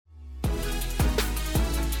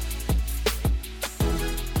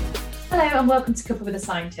Hello and welcome to Cuppa with a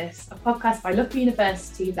Scientist, a podcast by Loughborough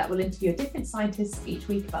University that will interview a different scientist each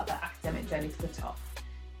week about their academic journey to the top.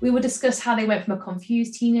 We will discuss how they went from a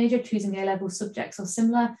confused teenager choosing A-level subjects or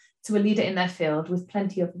similar to a leader in their field, with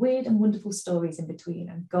plenty of weird and wonderful stories in between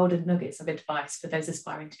and golden nuggets of advice for those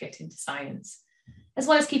aspiring to get into science. As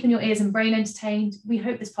well as keeping your ears and brain entertained, we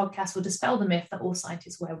hope this podcast will dispel the myth that all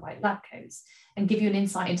scientists wear white lab coats and give you an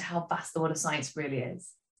insight into how vast the world of science really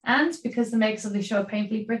is. And because the makers of the show are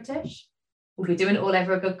painfully British, we'll be doing it all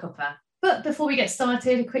over a good cuppa. But before we get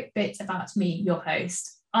started, a quick bit about me, your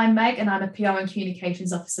host. I'm Meg and I'm a PR and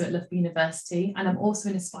Communications Officer at Loughborough University, and I'm also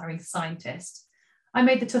an aspiring scientist. I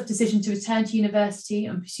made the tough decision to return to university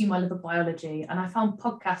and pursue my love of biology, and I found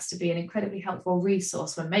podcasts to be an incredibly helpful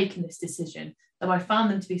resource when making this decision, though I found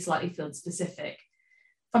them to be slightly field specific.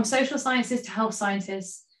 From social sciences to health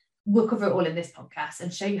scientists, we'll cover it all in this podcast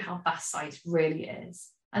and show you how vast science really is.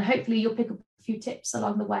 And hopefully you'll pick up a few tips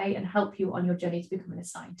along the way and help you on your journey to becoming a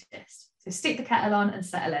scientist. So stick the kettle on and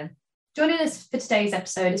settle in. Joining us for today's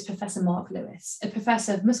episode is Professor Mark Lewis, a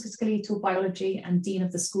Professor of Musculoskeletal Biology and Dean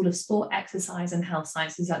of the School of Sport, Exercise and Health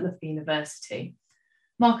Sciences at Loughborough University.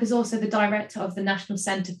 Mark is also the Director of the National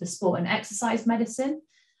Centre for Sport and Exercise Medicine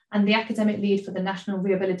and the Academic Lead for the National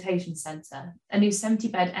Rehabilitation Centre, a new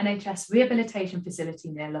 70-bed NHS rehabilitation facility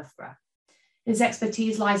near Loughborough. His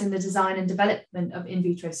expertise lies in the design and development of in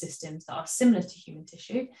vitro systems that are similar to human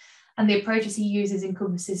tissue, and the approaches he uses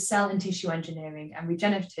encompasses cell and tissue engineering and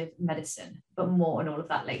regenerative medicine, but more on all of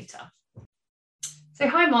that later. So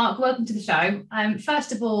hi Mark, welcome to the show.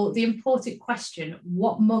 First of all, the important question,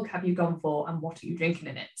 what mug have you gone for and what are you drinking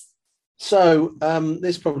in it? So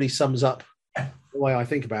this probably sums up the way I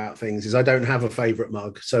think about things is I don't have a favourite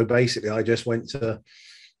mug. So basically I just went to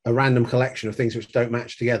a random collection of things which don't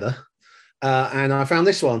match together. And I found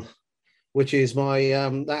this one, which is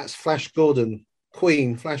my, that's Flash Gordon,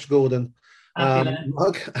 Queen Flash Gordon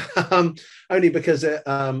mug. Only because it,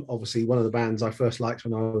 obviously one of the bands I first liked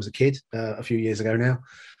when I was a kid, a few years ago now.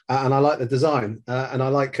 And I like the design and I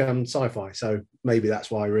like sci-fi. So maybe that's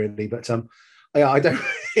why really, but yeah, I don't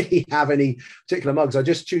really have any particular mugs. I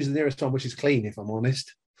just choose the nearest one, which is clean, if I'm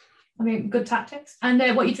honest. I mean, good tactics. And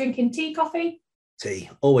what are you drinking, tea, coffee? Tea,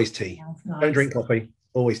 always tea. Yeah, nice. Don't drink coffee,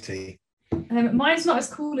 always tea. Mine's not as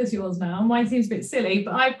cool as yours now. Mine seems a bit silly,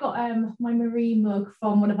 but I've got my Marie mug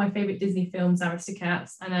from one of my favourite Disney films,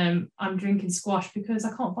 Aristocats, and I'm drinking squash because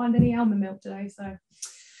I can't find any almond milk today, so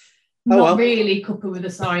not really Cuppa with a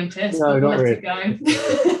Scientist, no, but not we'll really. Let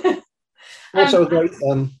it go.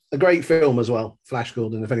 Also a great film as well, Flash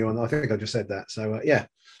Gordon, if anyone, I think I just said that. So yeah,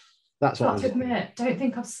 that's what Got to admit, don't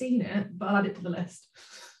think I've seen it, but I'll add it to the list.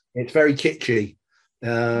 It's very kitschy,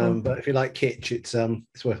 but if you like kitsch, it's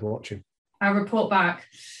worth watching. I'll report back.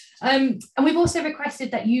 And we've also requested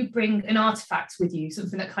that you bring an artifact with you,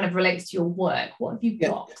 something that kind of relates to your work. What have you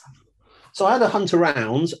got? So I had a hunt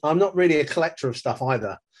around. I'm not really a collector of stuff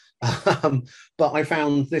either, but I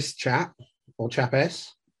found this chap or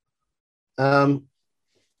chapess. That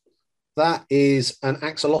is an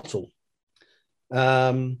axolotl.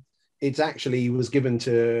 It's actually was given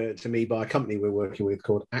to me by a company we're working with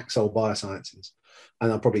called Axol Biosciences,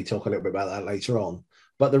 and I'll probably talk a little bit about that later on.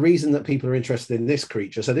 But the reason that people are interested in this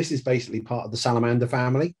creature, so this is basically part of the salamander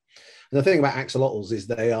family. And the thing about axolotls is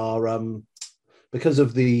they are, because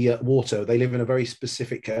of the water, they live in a very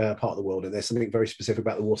specific part of the world, and there's something very specific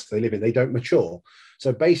about the water they live in. They don't mature,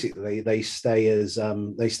 so basically they stay as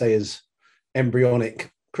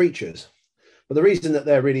embryonic creatures. But the reason that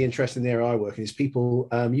they're really interested in the area I work in is people,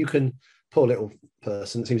 you can, poor little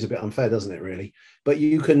person, it seems a bit unfair, doesn't it, really? But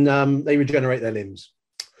you can, they regenerate their limbs.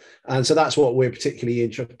 And so that's what we're particularly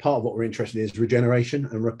interested. Part of what we're interested in is regeneration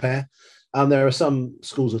and repair. There are some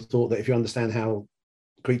schools of thought that if you understand how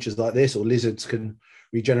creatures like this or lizards can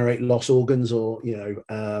regenerate lost organs or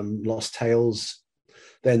lost tails,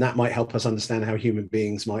 then that might help us understand how human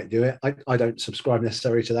beings might do it. I don't subscribe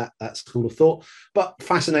necessarily to that school of thought, but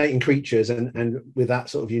fascinating creatures and with that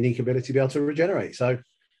sort of unique ability to be able to regenerate. So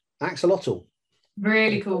axolotl.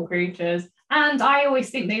 Really cool creatures. And I always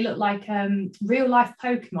think they look like real life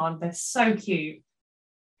Pokemon. They're so cute.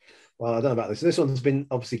 Well, I don't know about this. This one's been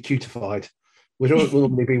obviously cutified, which would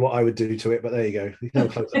normally be what I would do to it, but there you go. You can have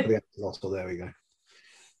a close up of the axolotl. There we go.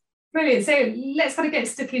 Brilliant. So let's kind of get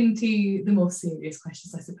stuck into the more serious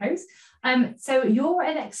questions, I suppose. So you're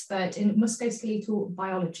an expert in musculoskeletal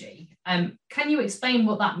biology. Can you explain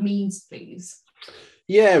what that means, please?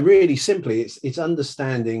 Yeah, really simply, it's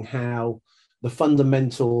understanding how the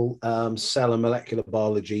fundamental cell and molecular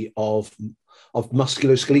biology of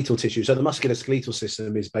musculoskeletal tissue. So the musculoskeletal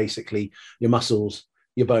system is basically your muscles,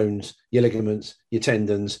 your bones, your ligaments, your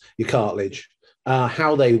tendons, your cartilage,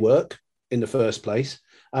 how they work, in the first place.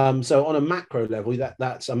 So on a macro level,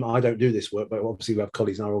 that's I don't do this work, but obviously we have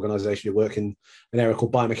colleagues in our organisation who work in an area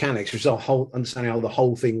called biomechanics, which is a whole understanding how the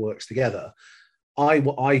whole thing works together.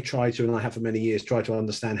 I try to, and I have for many years, try to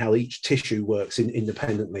understand how each tissue works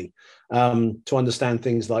independently, to understand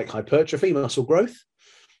things like hypertrophy, muscle growth,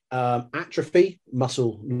 atrophy,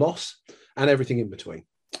 muscle loss, and everything in between.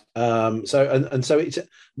 So it's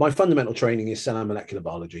my fundamental training is cell and molecular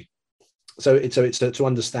biology. So it's to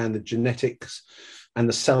understand the genetics and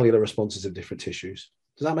the cellular responses of different tissues.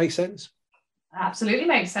 Does that make sense? Absolutely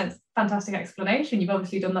makes sense. Fantastic explanation. You've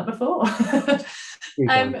obviously done that before. So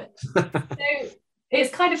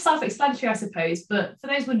it's kind of self-explanatory, I suppose, but for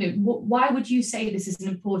those wondering, why would you say this is an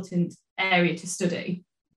important area to study?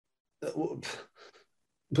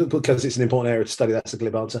 Because it's an important area to study. That's a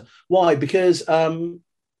glib answer. Why? Because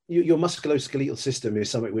your musculoskeletal system is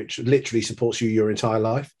something which literally supports you your entire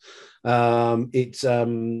life. It's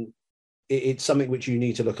something which you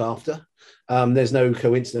need to look after. There's no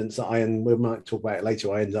coincidence that and we might talk about it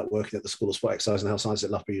later, I ended up working at the School of Sport Exercise and Health Science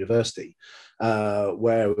at Loughborough University,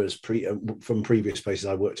 where it was from previous places.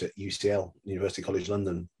 I worked at UCL, University College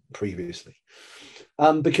London, previously.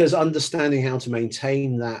 Because understanding how to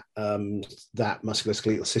maintain that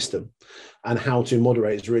musculoskeletal system and how to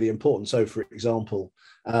moderate is really important. So, for example,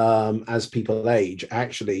 as people age,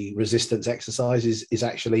 actually resistance exercise is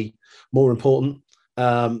actually more important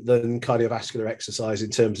than cardiovascular exercise in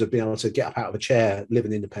terms of being able to get up out of a chair, live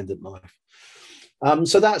an independent life.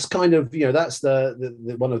 So that's kind of, that's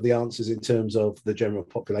the one of the answers in terms of the general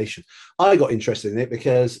population. I got interested in it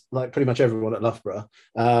because, like pretty much everyone at Loughborough,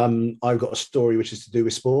 I've got a story which is to do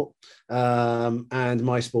with sport, and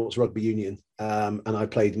my sport's rugby union, and I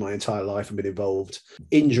played my entire life and been involved.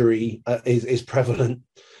 Injury is prevalent.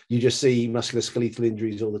 You just see musculoskeletal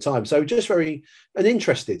injuries all the time. So just very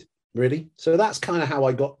interested, really. So that's kind of how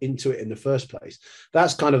I got into it in the first place.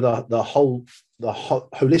 That's kind of the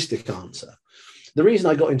holistic answer. The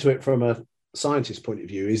reason I got into it from a scientist point of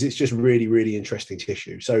view is it's just really, really interesting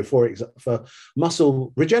tissue. So for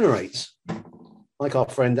muscle regenerates, like our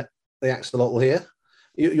friend, the axolotl here,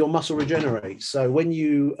 your muscle regenerates. So when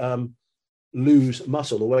you lose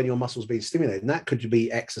muscle, or when your muscle's being stimulated, and that could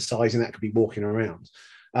be exercising, that could be walking around,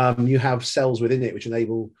 you have cells within it which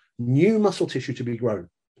enable new muscle tissue to be grown.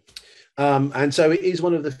 And so it is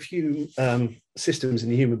one of the few systems in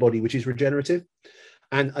the human body which is regenerative.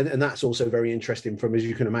 And that's also very interesting from, as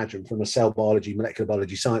you can imagine, from a cell biology, molecular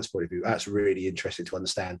biology, science point of view. That's really interesting to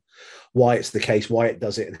understand why it's the case, why it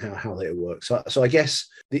does it, and how it works. So I guess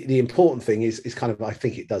the important thing is kind of, I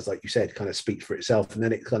think it does, like you said, kind of speak for itself. And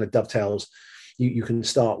then it kind of dovetails. You can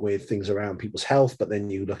start with things around people's health, but then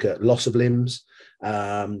you look at loss of limbs.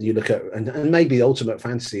 You look at, and maybe the ultimate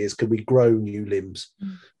fantasy is, could we grow new limbs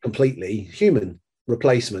completely, human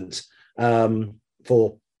replacements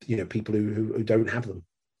for people who don't have them.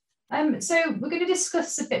 So we're going to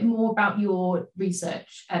discuss a bit more about your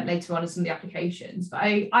research later on and some of the applications, but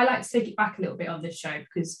I like to take it back a little bit on this show,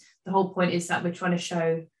 because the whole point is that we're trying to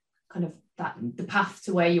show kind of that the path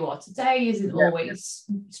to where you are today isn't always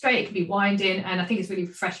straight. It can be winding, and I think it's really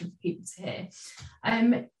refreshing for people to hear.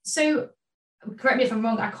 So correct me if I'm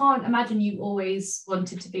wrong, I can't imagine you always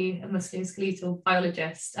wanted to be a musculoskeletal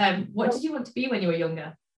biologist. What did you want to be when you were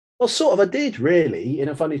younger? Well, sort of, I did, really, in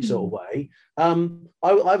a funny sort of way.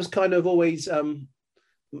 I was kind of always,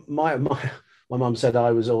 my mum said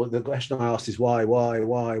the question I asked is why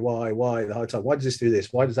the whole time. Why does this do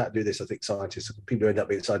this? Why does that do this? I think people who end up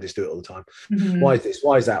being scientists do it all the time. Mm-hmm. Why is this?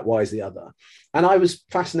 Why is that? Why is the other? And I was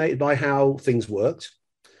fascinated by how things worked.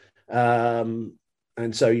 And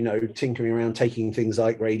so, tinkering around, taking things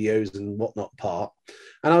like radios and whatnot apart.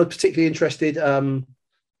 And I was particularly interested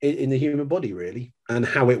in the human body, really, and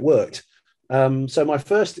how it worked. So my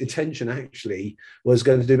first intention actually was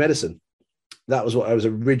going to do medicine. That was what I was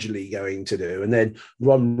originally going to do. And then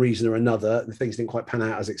one reason or another, things didn't quite pan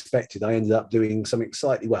out as expected. I ended up doing something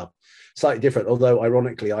slightly different. Although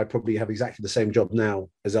ironically, I probably have exactly the same job now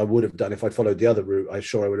as I would have done if I'd followed the other route. I'm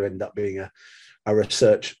sure I would have ended up being a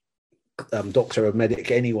research doctor or medic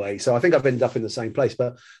anyway. So I think I've ended up in the same place,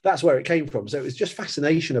 but that's where it came from. So it was just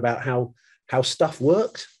fascination about how stuff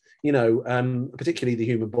worked, particularly the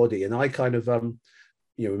human body. And I kind of,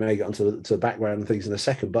 we may get onto the background and things in a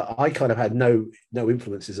second, but I kind of had no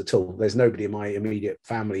influences at all. There's nobody in my immediate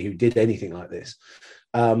family who did anything like this.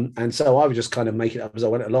 And so I was just kind of making it up as I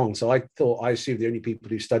went along. So I assumed the only people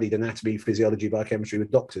who studied anatomy, physiology, biochemistry were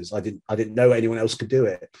doctors. I didn't know anyone else could do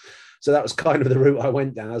it. So that was kind of the route I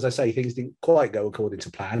went down. As I say, things didn't quite go according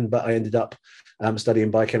to plan, but I ended up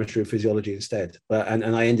studying biochemistry and physiology instead.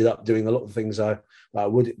 And I ended up doing a lot of things I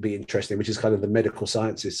would be interested in, which is kind of the medical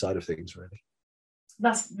sciences side of things, really.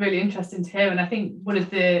 That's really interesting to hear. And I think one of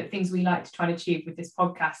the things we like to try and achieve with this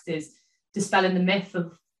podcast is dispelling the myth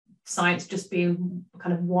of science just being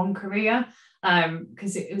kind of one career.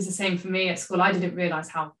 Because it was the same for me at school. I didn't realise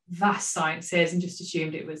how vast science is and just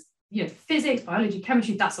assumed it was, physics, biology,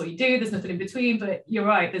 chemistry, that's what you do. There's nothing in between. But you're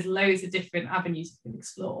right, there's loads of different avenues you can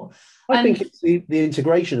explore. I think it's the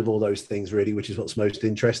integration of all those things, really, which is what's most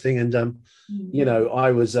interesting. And,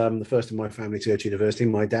 I was the first in my family to go to university.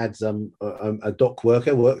 My dad's a dock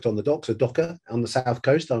worker, worked on the docks, a docker on the south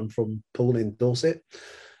coast. I'm from Poole in Dorset.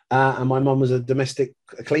 And my mum was a domestic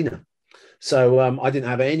cleaner. So I didn't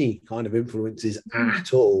have any kind of influences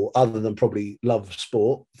at all, other than probably love of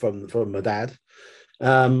sport from my dad.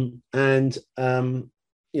 I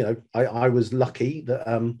was lucky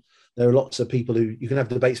that there are lots of people who, you can have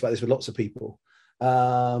debates about this with lots of people.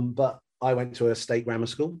 But I went to a state grammar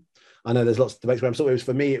school. I know there's lots of debates around. So it was,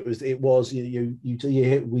 for me, it was we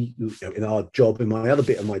in our job, in my other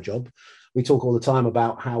bit of my job, we talk all the time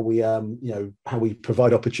about how we how we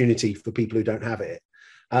provide opportunity for people who don't have it.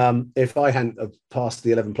 If I hadn't have passed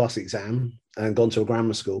the 11+ exam and gone to a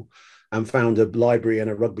grammar school and found a library and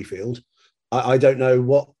a rugby field, I don't know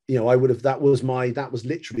what, I would have, that was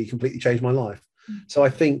literally completely changed my life. So I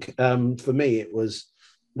think for me, it was,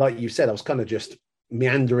 like you said, I was kind of just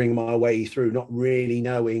meandering my way through, not really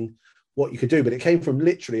knowing what you could do, but it came from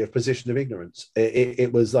literally a position of ignorance.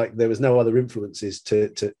 It was like there was no other influences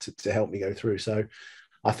to help me go through. So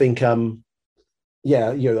I think,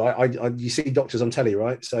 you see doctors on telly,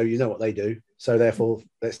 right? So you know what they do. So therefore,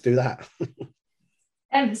 let's do that.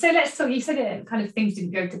 So let's talk. You said it kind of things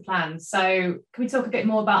didn't go to plan. So can we talk a bit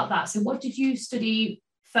more about that? So what did you study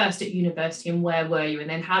first at university, and where were you? And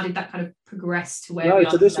then how did that kind of progress to where we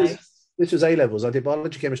are today? This was A levels. I did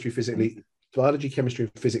biology, chemistry, and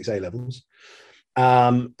physics A levels.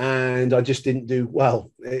 And I just didn't do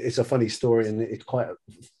well. It's a funny story, and it's quite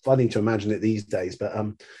funny to imagine it these days. But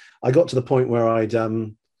I got to the point where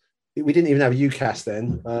we didn't even have a UCAS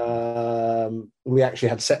then. We actually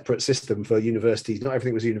had a separate system for universities. Not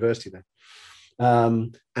everything was university then.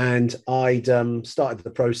 And I'd started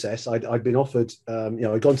the process. I'd been offered,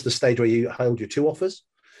 I'd gone to the stage where you hold your 2 offers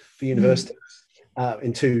for university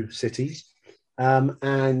in 2 cities. I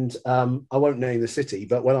won't name the city,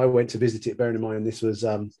 but when I went to visit it, bearing in mind this was,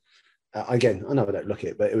 again, I know I don't look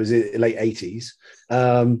it, but it was late 80s.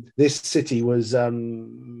 This city was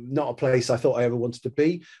not a place I thought I ever wanted to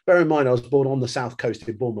be. Bear in mind, I was born on the south coast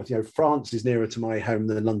in Bournemouth. France is nearer to my home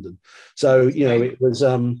than London. So,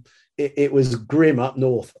 it was grim up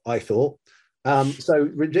north, I thought. So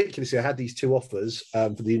ridiculously, I had these 2 offers for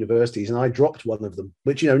the universities, and I dropped one of them,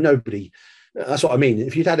 which, nobody... That's what I mean.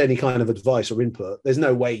 If you'd had any kind of advice or input, there's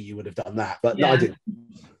no way you would have done that. But no, I didn't.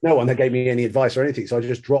 No one that gave me any advice or anything. So I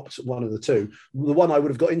just dropped one of the 2. The one I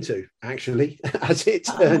would have got into, actually, as it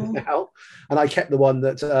turned out. And I kept the one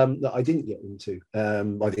that I didn't get into. I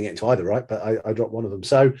didn't get into either, right? But I dropped one of them.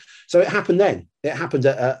 So it happened then. It happened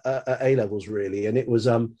at A levels, really. And it was,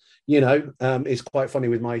 it's quite funny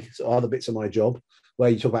with my other bits of my job where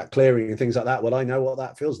you talk about clearing and things like that. Well, I know what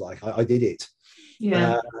that feels like. I did it.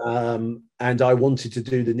 Yeah. And I wanted to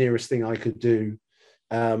do the nearest thing I could do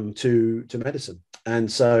to medicine.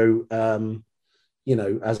 And so,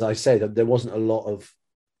 as I said, there wasn't a lot of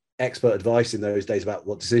expert advice in those days about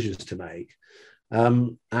what decisions to make.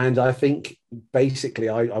 And I think basically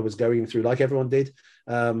I was going through, like everyone did,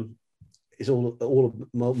 it's all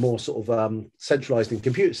more sort of centralized in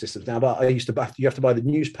computer systems now. But you have to buy the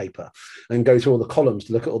newspaper and go through all the columns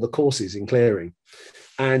to look at all the courses in clearing.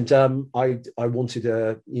 And I wanted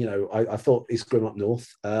I thought it's grim up north.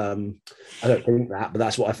 I don't think that, but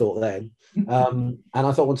that's what I thought then. And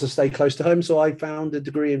I thought I wanted to stay close to home. So I found a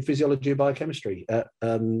degree in physiology and biochemistry at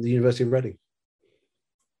the University of Reading.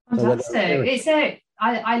 Fantastic.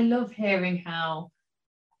 I love hearing how,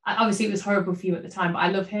 obviously it was horrible for you at the time, but I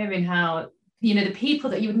love hearing how, the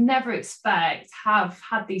people that you would never expect have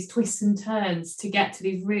had these twists and turns to get to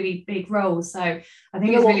these really big roles. So I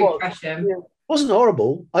think it's really refreshing. Yeah. It wasn't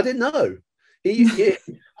horrible. I didn't know.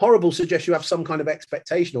 Horrible suggests you have some kind of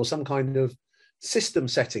expectation or some kind of system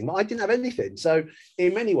setting, but I didn't have anything. So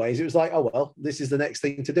in many ways, it was like, oh well, this is the next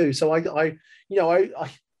thing to do. So I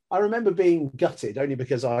remember being gutted, only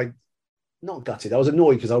because I was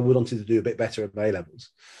annoyed because I wanted to do a bit better at A levels,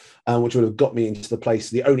 which would have got me into the place,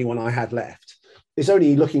 the only one I had left. It's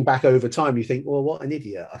only looking back over time you think, well, what an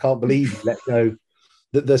idiot! I can't believe you let go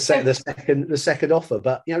the second offer.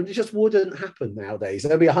 But you know, it just wouldn't happen nowadays.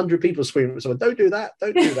 There'll be 100 people screaming at someone, "Don't do that!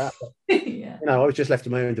 Don't do that!" Yeah. You know, I was just left to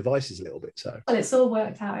my own devices a little bit. So, well, it's all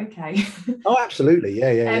worked out okay. oh, absolutely,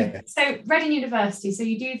 yeah. So, Reading University. So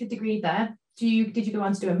you do the degree there. Did you go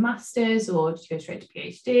on to do a master's, or did you go straight to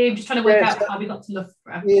PhD? I'm just trying to work out how we got to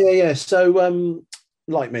Loughborough. Yeah. So,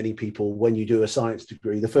 like many people, when you do a science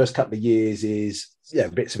degree, the first couple of years is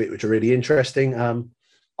bits of it which are really interesting.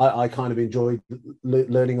 I kind of enjoyed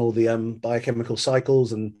learning all the biochemical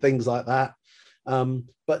cycles and things like that.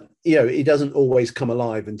 But you know, it doesn't always come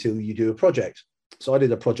alive until you do a project. So I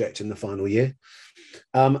did a project in the final year,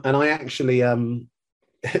 and I actually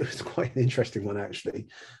it was quite an interesting one actually.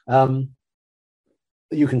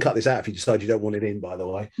 You can cut this out if you decide you don't want it in, by the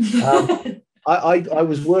way. I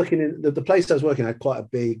was working in the place I was working at, quite a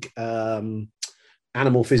big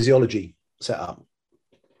animal physiology setup.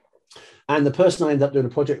 And the person I ended up doing a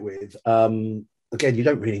project with, again, you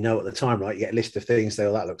don't really know at the time, right? You get a list of things, say,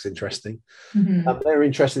 oh, that looks interesting. Mm-hmm. They're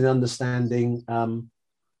interested in understanding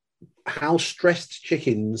how stress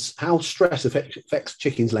affects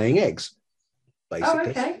chickens laying eggs, basically. Oh,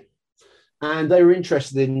 okay. And they were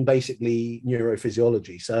interested in basically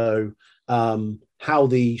neurophysiology. So how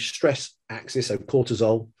the stress axis, so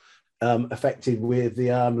cortisol, affected with the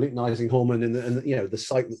luteinizing hormone and you know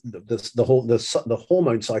the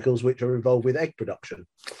hormone cycles which are involved with egg production.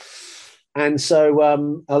 And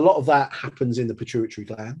so a lot of that happens in the pituitary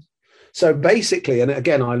gland. So basically, and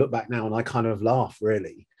again, I look back now and I kind of laugh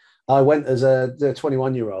really. I went as a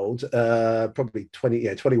 21-year-old, probably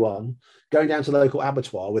 21, going down to the local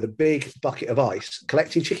abattoir with a big bucket of ice,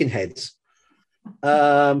 collecting chicken heads.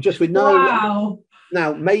 Just with no... Wow.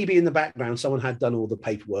 Now, maybe in the background, someone had done all the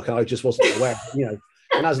paperwork and I just wasn't aware, you know,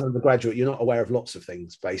 and as an undergraduate, you're not aware of lots of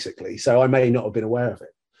things, basically. So I may not have been aware of it.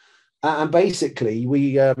 And basically,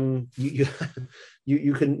 we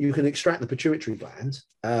you can extract the pituitary gland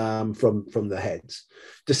from the heads,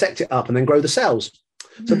 dissect it up, and then grow the cells.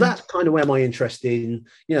 So that's kind of where my interest in,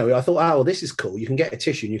 you know, I thought, oh, well, this is cool. You can get a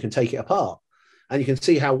tissue and you can take it apart and you can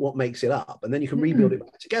see what makes it up, and then you can rebuild it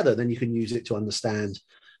back together. Then you can use it to understand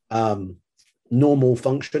normal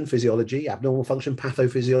function physiology, abnormal function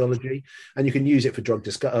pathophysiology, and you can use it for drug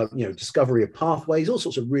discovery of pathways, all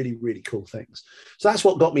sorts of really, really cool things. So that's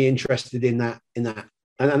what got me interested in that, and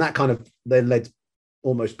that kind of then led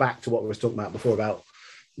almost back to what we was talking about before about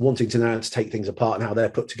wanting to know how to take things apart and how they're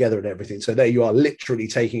put together and everything. So there you are, literally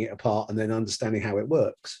taking it apart and then understanding how it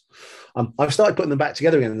works. I've started putting them back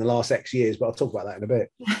together again in the last X years, but I'll talk about that in a bit.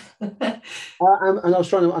 And I was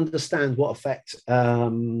trying to understand what effect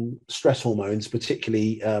stress hormones,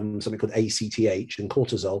 particularly something called ACTH and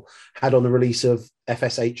cortisol, had on the release of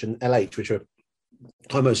FSH and LH, which are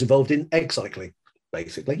hormones involved in egg cycling,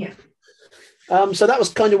 basically. Yeah. So that was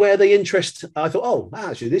kind of where the interest, I thought, oh,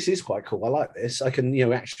 actually, this is quite cool. I like this. I can, you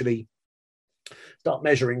know, actually start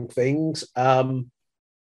measuring things. And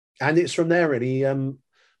it's from there, really.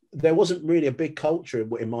 There wasn't really a big culture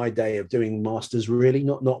in my day of doing masters, really,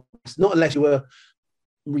 not unless you were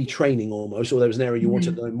retraining almost, or there was an area you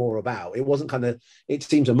wanted to know more about. It wasn't it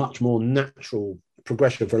seems a much more natural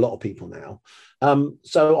progression for a lot of people now.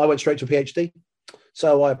 So I went straight to a PhD.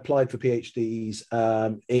 So I applied for PhDs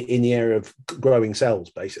in the area of growing cells,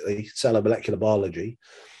 basically, cell and molecular biology.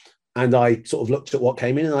 And I sort of looked at what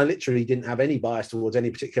came in, and I literally didn't have any bias towards any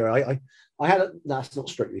particular. I had that's not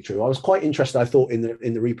strictly true. I was quite interested, I thought, in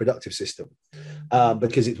the reproductive system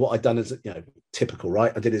because it's what I'd done as, you know, typical,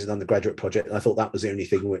 right? I did it as an undergraduate project, and I thought that was the only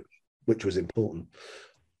thing which was important.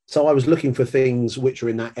 So I was looking for things which are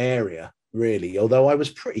in that area, really, although I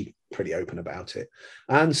was pretty open about it.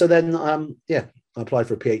 And so then, I applied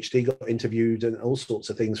for a PhD, got interviewed and all sorts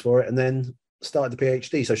of things for it, and then started the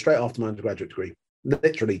PhD. So straight after my undergraduate degree,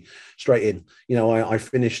 literally straight in. You know, I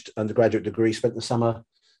finished undergraduate degree, spent the summer,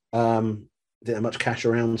 didn't have much cash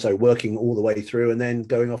around, so working all the way through and then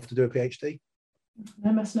going off to do a PhD.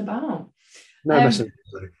 No messing about. No messing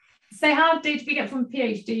about. So how did we get from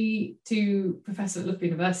PhD to professor at Loughborough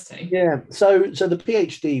University? Yeah, so the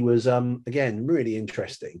PhD was, again, really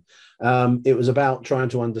interesting. It was about trying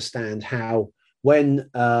to understand how, when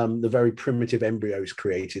the very primitive embryo is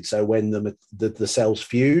created, so when the cells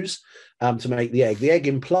fuse to make the egg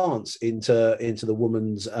implants into the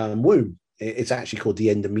woman's womb. It's actually called the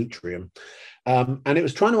endometrium. And it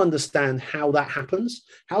was trying to understand how that happens.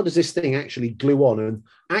 How does this thing actually glue on? And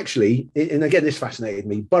actually, and again, this fascinated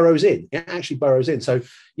me, burrows in. It actually burrows in. So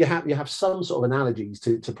you have some sort of analogies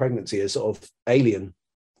to pregnancy as sort of alien,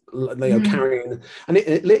 you know, carrying, and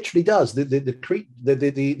it literally does.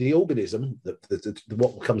 The organism,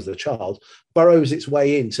 what becomes the child, burrows its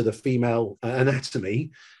way into the female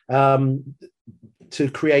anatomy, to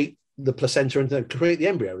create the placenta and to create the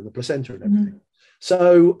embryo and the placenta and everything.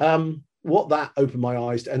 So what that opened my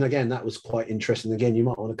eyes to, and again, that was quite interesting. Again, you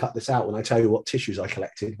might want to cut this out when I tell you what tissues I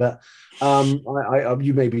collected, but you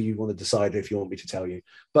want to decide if you want me to tell you.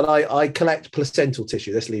 But I collect placental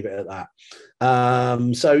tissue. Let's leave it at that.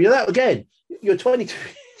 So that again, you're 22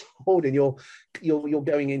 years old and you're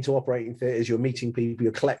going into operating theatres, you're meeting people,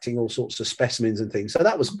 you're collecting all sorts of specimens and things. So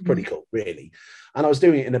that was pretty cool, really. And I was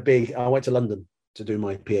doing it I went to London to do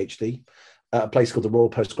my PhD. A place called the Royal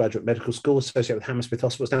Postgraduate Medical School, associated with Hammersmith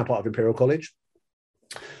Hospital. It's now part of Imperial College.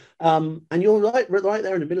 And you're right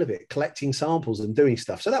there in the middle of it, collecting samples and doing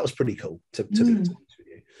stuff. So that was pretty cool to be honest with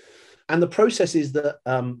you. And the processes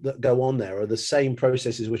that go on there are the same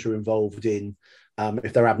processes which are involved in,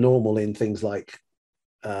 if they're abnormal, in things like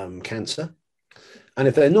cancer. And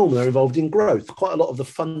if they're normal, they're involved in growth. Quite a lot of the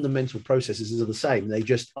fundamental processes are the same. They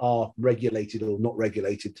just are regulated or not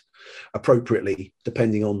regulated appropriately,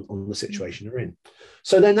 depending on the situation you're in.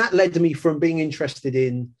 So then that led to me from being interested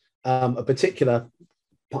in a particular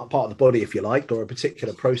part of the body, if you like, or a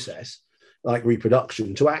particular process like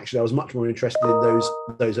reproduction, to actually I was much more interested in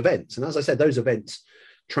those events. And as I said, those events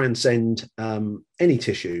transcend any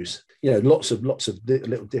tissues. Lots of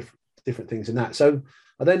little different things in that. So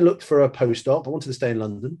I then looked for a postdoc. I wanted to stay in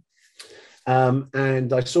London.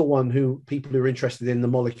 And I saw people who were interested in the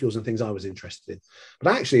molecules and things I was interested in.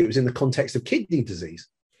 But actually, it was in the context of kidney disease,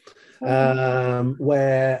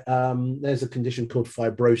 where there's a condition called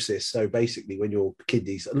fibrosis. So basically, when your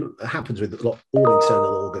kidneys, it happens with all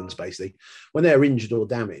internal organs, basically, when they're injured or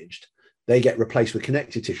damaged, they get replaced with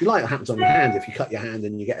connective tissue. Like it happens on your hand. If you cut your hand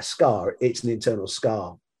and you get a scar, it's an internal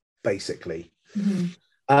scar, basically.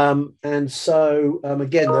 And so,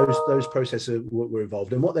 again, those processes were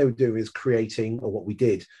involved. And what they were doing is what we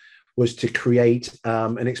did was to create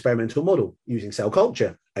an experimental model using cell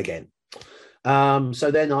culture again.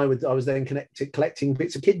 So then I was then collecting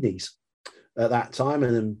bits of kidneys at that time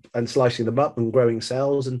and slicing them up and growing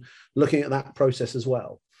cells and looking at that process as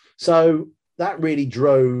well. So that really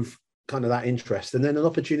drove kind of that interest. And then an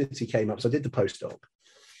opportunity came up. So I did the postdoc.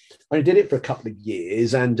 I did it for a couple of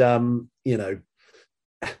years and,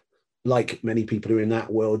 like many people who are in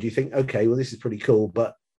that world, you think, okay, well, this is pretty cool,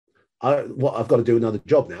 but I've got to do another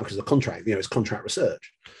job now because the contract, it's contract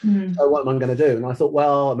research. So what am I going to do? And I thought,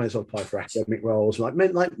 well, I may as well apply for academic roles, like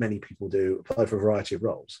many people do, apply for a variety of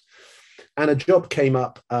roles. And a job came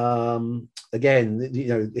up. Again,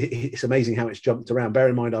 it's amazing how it's jumped around. Bear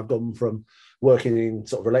in mind, I've gone from working in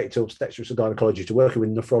sort of related to obstetrics and gynecology to working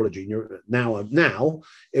with nephrology. Now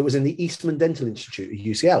it was in the Eastman Dental Institute at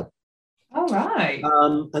UCL. All right.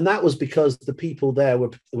 And that was because the people there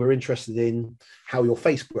were interested in how your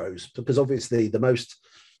face grows, because obviously the most,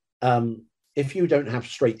 if you don't have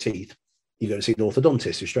straight teeth, you're going to see an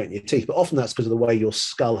orthodontist who straighten your teeth. But often that's because of the way your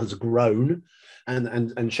skull has grown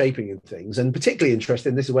and shaping and things. And particularly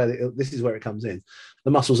interesting, this is where it comes in,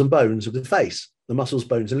 the muscles and bones of the face, the muscles,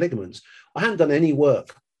 bones and ligaments. I hadn't done any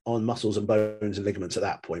work on muscles and bones and ligaments at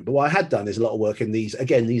that point. But what I had done is a lot of work in these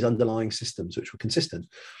underlying systems, which were consistent.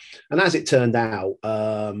 And as it turned out,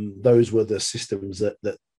 those were the systems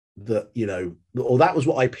that was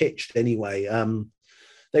what I pitched anyway.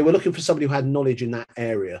 They were looking for somebody who had knowledge in that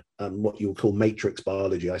area, what you would call matrix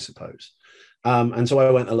biology, I suppose. And so I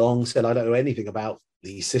went along, said, I don't know anything about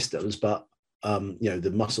these systems, but,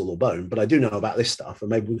 the muscle or bone, but I do know about this stuff and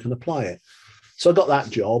maybe we can apply it. So I got that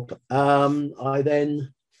job. I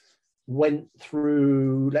then went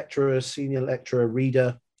through senior lecturer,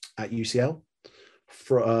 reader at UCL.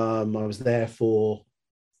 I was there for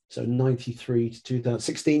 93 to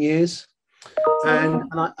 2016 years. And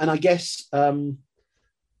I guess,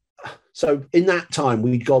 so in that time,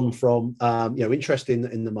 we'd gone from, interest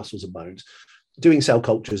in the muscles and bones, doing cell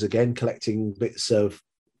cultures again, collecting bits of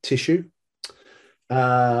tissue.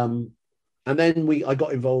 And then I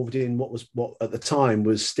got involved in what at the time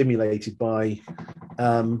was stimulated by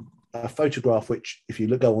a photograph, which if you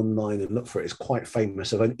go online and look for it, is quite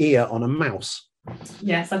famous, of an ear on a mouse.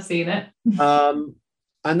 Yes, I've seen it. And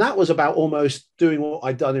that was about almost doing what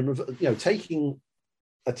I'd done in, taking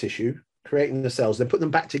a tissue, creating the cells, then put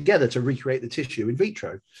them back together to recreate the tissue in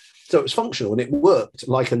vitro. So it was functional and it worked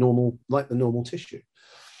like the normal tissue.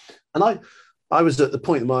 And I was at the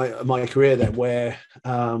point in my career then where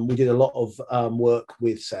we did a lot of work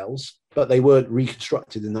with cells, but they weren't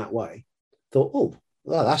reconstructed in that way. Thought, oh,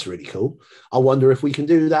 well, that's really cool. I wonder if we can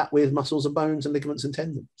do that with muscles and bones and ligaments and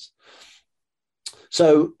tendons.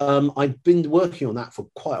 So I've been working on that for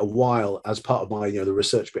quite a while as part of my, the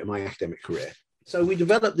research bit of my academic career. So we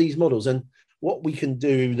developed these models, and what we can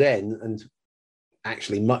do then, and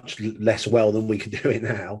actually much less well than we could do it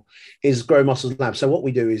now, is Grow Muscles Lab. So what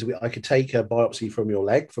we do is I could take a biopsy from your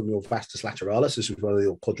leg, from your vastus lateralis, this is one of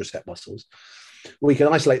your quadricep muscles. We can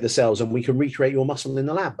isolate the cells and we can recreate your muscle in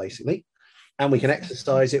the lab, basically. And we can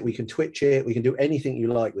exercise it, we can twitch it, we can do anything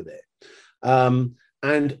you like with it. But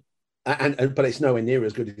it's nowhere near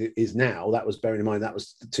as good as it is now. That was, bearing in mind, that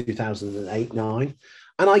was 2008-9.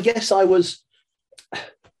 And I guess I was,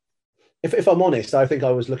 if I'm honest, I think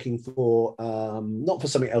I was looking for, not for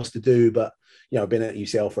something else to do, but, I've been at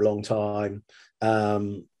UCL for a long time.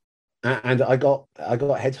 And I got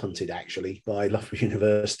headhunted, actually, by Loughborough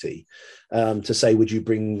University to say, would you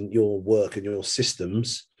bring your work and your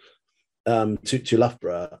systems to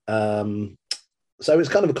Loughborough? So it's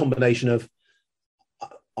kind of a combination of,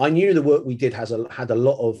 I knew the work we did had a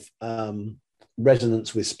lot of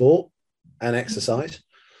resonance with sport and exercise.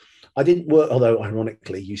 I didn't work, although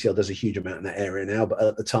ironically UCL does a huge amount in that area now, but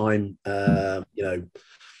at the time,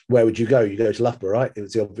 where would you go? You go to Loughborough, right? It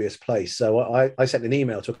was the obvious place. So I sent an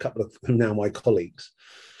email to a couple of now my colleagues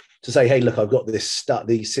to say, hey, look, I've got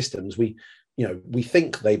these systems. We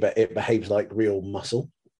think it behaves like real muscle,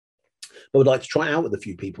 but we'd like to try it out with a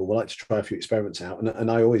few people. We'd like to try a few experiments out. And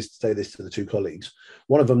I always say this to the two colleagues.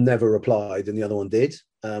 One of them never replied and the other one did.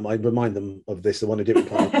 I remind them of this. The one who didn't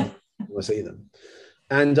reply, I see them.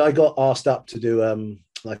 And I got asked up to do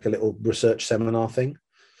like a little research seminar thing.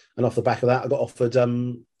 And off the back of that, I got offered,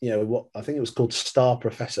 what I think it was called Star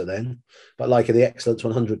Professor then, but like the Excellence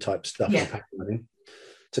 100 type stuff,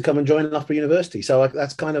 to come and join Loughborough University. So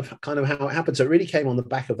that's kind of how it happened. So it really came on the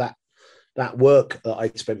back of that work that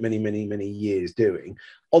I'd spent many, many, many years doing.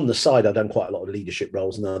 On the side, I'd done quite a lot of leadership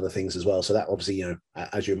roles and other things as well. So that obviously,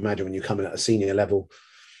 as you imagine, when you come in at a senior level,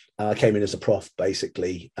 I came in as a prof,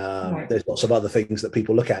 basically. Right. There's lots of other things that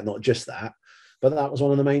people look at, not just that. But that was one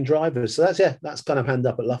of the main drivers. So that's kind of hand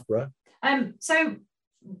up at Loughborough. So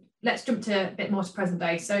let's jump to a bit more to present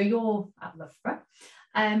day. So you're at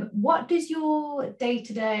Loughborough. What does your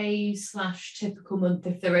day-to-day / typical month,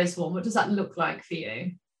 if there is one, what does that look like for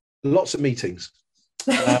you? Lots of meetings.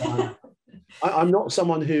 I'm not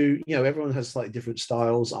someone who, everyone has slightly different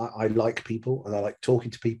styles. I like people and I like talking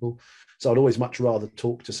to people. So I'd always much rather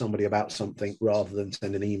talk to somebody about something rather than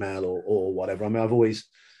send an email or whatever. I mean, I've always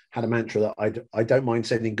had a mantra that I don't mind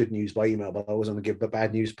sending good news by email, but I always want to give the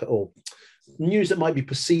bad news or news that might be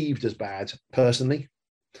perceived as bad personally.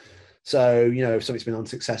 So, if something's been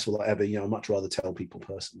unsuccessful or whatever, I'd much rather tell people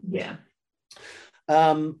personally. Yeah.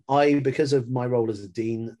 Because of my role as a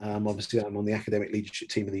dean, obviously I'm on the academic leadership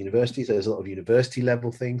team of the university, so there's a lot of university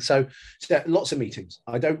level things. So lots of meetings.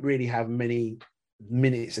 I don't really have many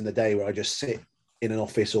minutes in the day where I just sit in an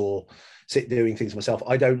office or sit doing things myself.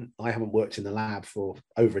 I haven't worked in the lab for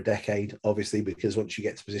over a decade, obviously, because once you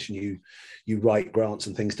get to position, you write grants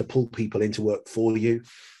and things to pull people into work for you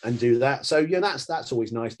and do that. So that's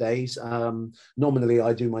always nice days. Nominally,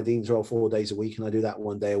 I do my dean's role 4 days a week, and I do that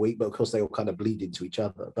 1 day a week, but of course they all kind of bleed into each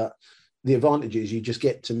other. But the advantage is you just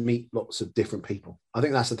get to meet lots of different people. I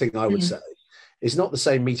think that's the thing I would say. It's not the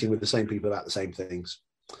same meeting with the same people about the same things.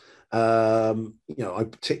 I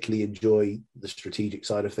particularly enjoy the strategic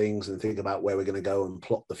side of things and think about where we're going to go and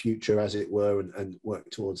plot the future, as it were, and work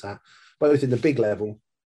towards that, both in the big level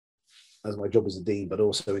as my job as a dean, but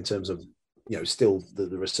also in terms of still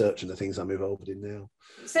the research and the things I'm involved in now.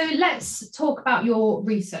 So let's talk about your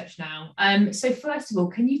research now. So first of all,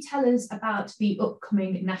 can you tell us about the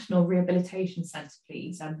upcoming National Rehabilitation Centre,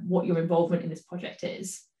 please, and what your involvement in this project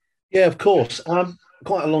is? Yeah, of course.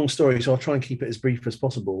 Quite a long story, so I'll try and keep it as brief as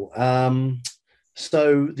possible.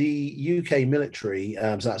 So the UK military,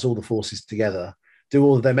 so that's all the forces together, do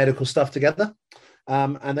all of their medical stuff together.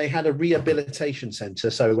 And they had a rehabilitation centre.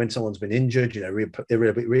 So when someone's been injured,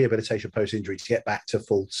 rehabilitation post-injury to get back to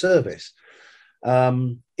full service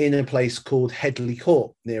in a place called Headley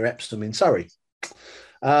Court near Epsom in Surrey.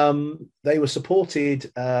 They were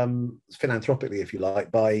supported philanthropically, if you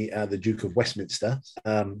like, by the Duke of Westminster.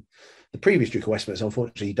 The previous Duke of Westminster,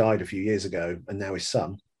 unfortunately, died a few years ago, and now his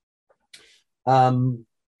son.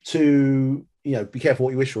 To be careful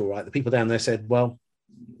what you wish for, right? The people down there said, well,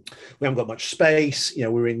 we haven't got much space.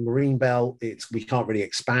 We're in Marine Belt. We can't really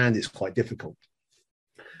expand. It's quite difficult.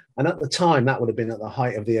 And at the time, that would have been at the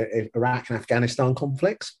height of the Iraq and Afghanistan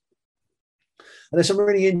conflicts. And there's some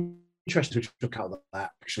really interesting which took out of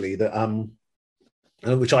that, actually, that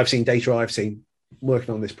which I've seen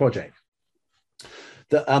working on this project.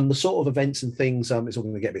 That the sort of events and things, it's all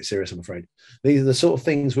going to get a bit serious, I'm afraid. These are the sort of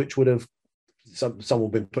things which would have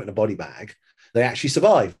someone been put in a body bag. They actually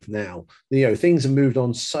survive now. Things have moved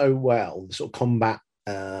on so well. The sort of combat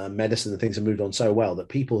medicine and things have moved on so well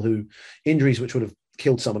that injuries which would have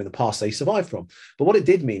killed someone in the past they survived from. But what it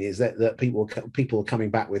did mean is that people are coming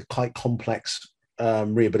back with quite complex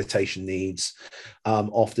rehabilitation needs,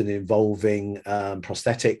 often involving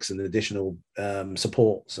prosthetics and additional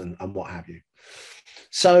supports and what have you.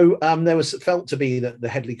 So there was felt to be that the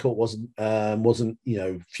Headley Court wasn't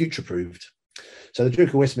future proofed. So the Duke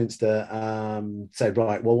of Westminster said,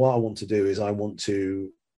 right, well, what I want to do is I want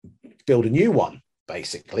to build a new one,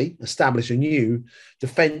 basically establish a new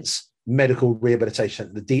Defence Medical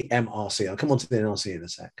Rehabilitation, the DMRC. I'll come on to the NRC in a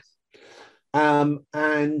sec.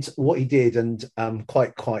 And what he did, and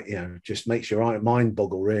quite, just makes your mind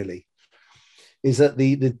boggle really, is that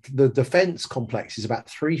the defence complex is about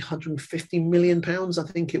 £350 million,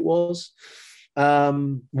 I think it was.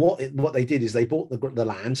 What they did is they bought the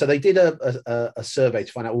land. So they did a survey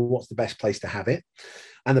to find out, well, what's the best place to have it.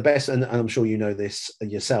 And the best, and I'm sure you know this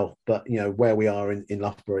yourself, but where we are in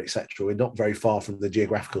Loughborough, etc., we're not very far from the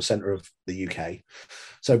geographical centre of the UK.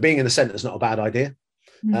 So being in the centre is not a bad idea.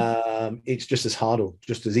 It's just as hard or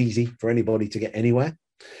just as easy for anybody to get anywhere.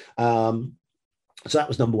 So that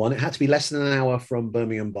was number one. It had to be less than an hour from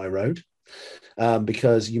Birmingham by road,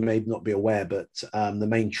 because you may not be aware, but the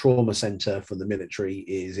main trauma centre for the military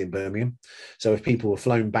is in Birmingham. So if people were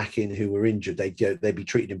flown back in who were injured, they'd be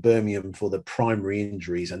treated in Birmingham for the primary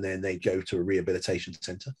injuries, and then they'd go to a rehabilitation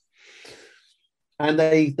centre. And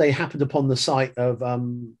they happened upon the site of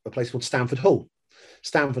a place called Stamford Hall.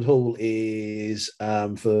 Stamford Hall is,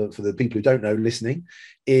 for the people who don't know listening,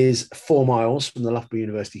 is 4 miles from the Loughborough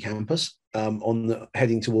University campus,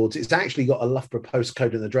 heading towards, it's actually got a Loughborough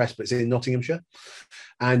postcode and address, but it's in Nottinghamshire,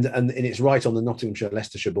 and it's right on the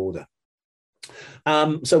Nottinghamshire-Leicestershire border.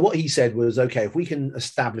 So what he said was, okay, if we can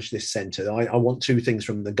establish this centre, I want two things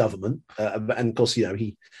from the government, and of course,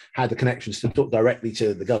 he had the connections to talk directly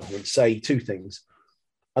to the government, say two things.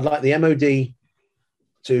 I'd like the MOD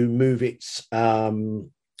to move its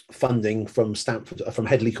funding from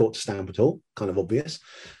Headley Court to Stamford Hall, kind of obvious.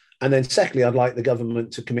 And then secondly, I'd like the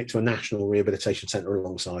government to commit to a national rehabilitation centre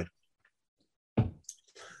alongside.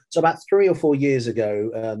 So about 3 or 4 years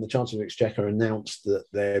ago, the Chancellor of Exchequer announced that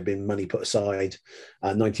there had been money put aside,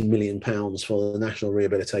 £90 million for the National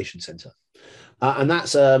Rehabilitation Centre. And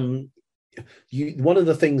that's one of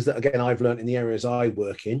the things that, again, I've learned in the areas I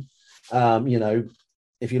work in.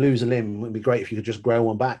 If you lose a limb, it would be great if you could just grow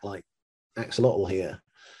one back like Axolotl here.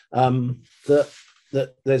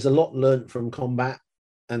 That there's a lot learnt from combat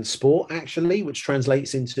and sport, actually, which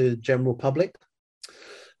translates into general public.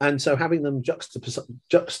 And so having them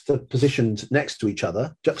juxtapositioned next to each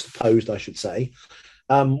other, juxtaposed, I should say,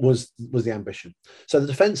 was the ambition. So the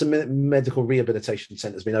Defence and Medical Rehabilitation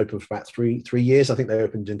Centre has been open for about three years. I think they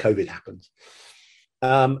opened when COVID happened.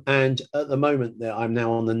 And at the moment, I'm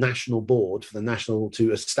now on the national board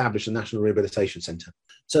to establish a National Rehabilitation Centre.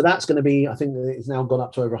 So that's going to be, I think it's now gone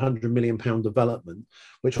up to over £100 million development,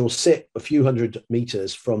 which will sit a few hundred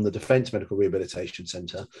metres from the Defence Medical Rehabilitation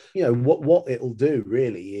Centre. What it'll do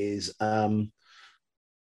really is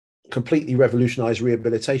completely revolutionise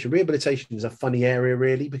rehabilitation. Rehabilitation is a funny area,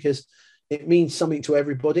 really, because it means something to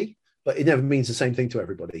everybody, but it never means the same thing to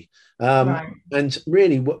everybody. Right. And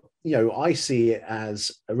really, what I see it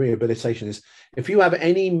as a rehabilitation is if you have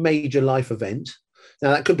any major life event.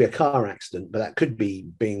 Now, that could be a car accident, but that could be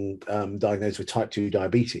being diagnosed with type 2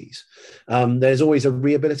 diabetes. There's always a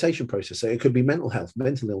rehabilitation process. So it could be mental health,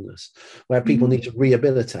 mental illness, where people need to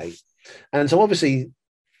rehabilitate. And so obviously,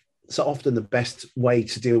 so often the best way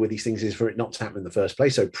to deal with these things is for it not to happen in the first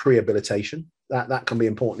place. So prehabilitation, that can be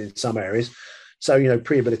important in some areas. So,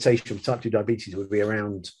 prehabilitation for type 2 diabetes would be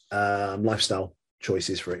around lifestyle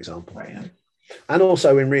choices, for example. Right, yeah. And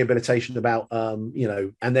also in rehabilitation about, and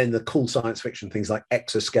then the cool science fiction, things like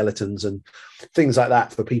exoskeletons and things like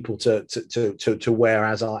that for people to wear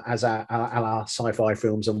as our sci-fi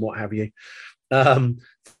films and what have you, for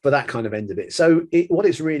that kind of end of it. So what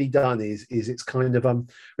it's really done is it's kind of,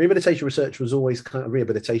 rehabilitation research was always kind of,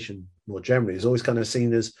 rehabilitation more generally is always kind of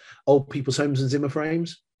seen as old people's homes and Zimmer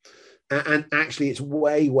frames. And actually, it's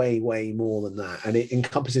way, way, way more than that. And it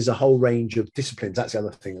encompasses a whole range of disciplines. That's the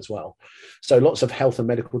other thing as well. So lots of health and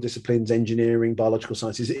medical disciplines, engineering, biological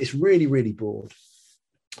sciences. It's really, really broad.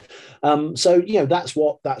 So that's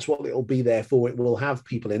what it'll be there for. It will have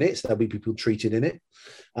people in it. So there'll be people treated in it.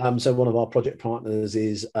 So one of our project partners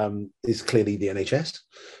is clearly the NHS.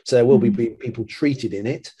 So there will be people treated in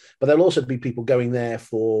it, but there'll also be people going there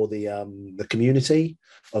for the community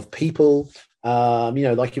of people.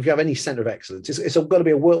 Like if you have any centre of excellence, it's got to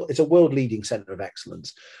be it's a world leading centre of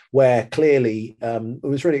excellence where clearly it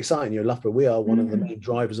was really exciting. Loughborough, we are one of the main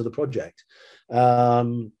drivers of the project.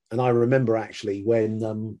 And I remember actually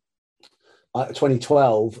when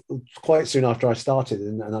 2012, quite soon after I started,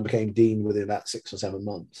 and I became dean within about 6 or 7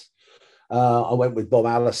 months. I went with Bob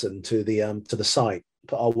Allison to the site,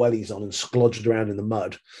 put our wellies on, and splodged around in the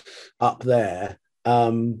mud up there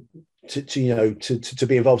to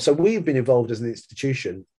be involved. So we've been involved as an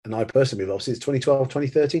institution, and I personally been involved since 2012,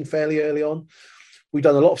 2013, fairly early on. We've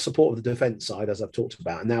done a lot of support of the defence side, as I've talked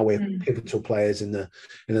about, and now we're pivotal players in the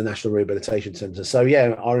National Rehabilitation Centre. So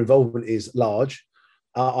yeah, our involvement is large.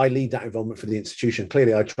 I lead that involvement for the institution.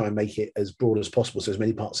 Clearly, I try and make it as broad as possible, so as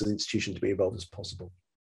many parts of the institution to be involved as possible.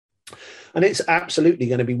 And it's absolutely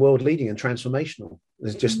going to be world leading and transformational.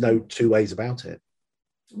 There's just no two ways about it.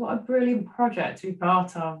 What a brilliant project to be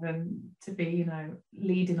part of and to be,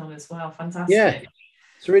 leading on as well. Fantastic. Yeah,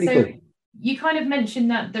 it's really cool. You kind of mentioned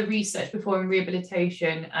that the research before in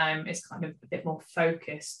rehabilitation is kind of a bit more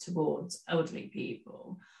focused towards elderly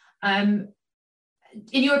people.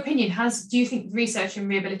 In your opinion, do you think research in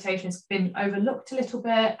rehabilitation has been overlooked a little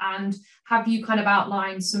bit? And have you kind of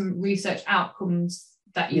outlined some research outcomes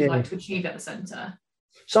that you'd like to achieve at the centre?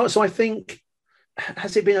 So I think,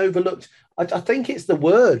 has it been overlooked? I think it's the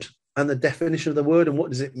word and the definition of the word and what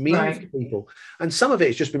does it mean for people. And some of it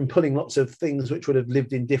has just been pulling lots of things which would have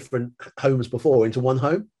lived in different homes before into one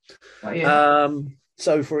home. Oh, yeah.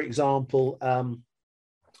 So, for example,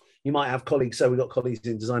 you might have colleagues. So we've got colleagues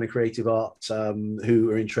in design and creative art who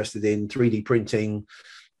are interested in 3D printing,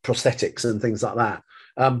 prosthetics and things like that.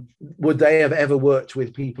 Would they have ever worked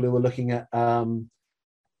with people who were looking at,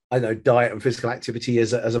 diet and physical activity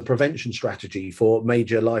as a prevention strategy for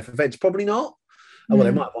major life events? Probably not. Well,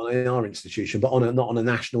 they might have one in our institution, but not on a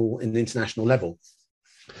national and international level.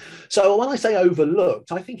 So when I say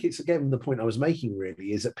overlooked, I think it's, again, the point I was making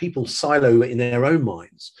really is that people silo it in their own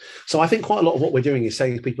minds. So I think quite a lot of what we're doing is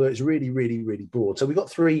saying to people it's really, really, really broad. So we've got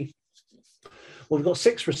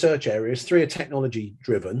 6 research areas. 3 are technology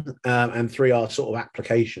driven and 3 are sort of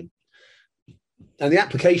application. And the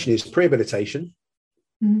application is prehabilitation,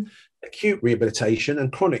 acute rehabilitation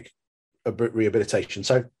and chronic rehabilitation.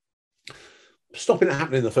 So stopping it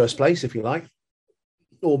happening in the first place, if you like,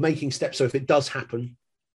 or making steps so if it does happen,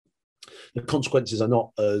 the consequences are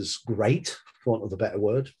not as great, for want of a better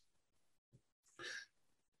word.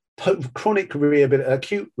 Chronic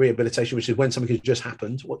acute rehabilitation, which is when something has just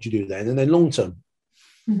happened, what do you do then? And then long-term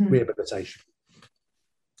rehabilitation.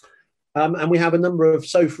 And we have a number of,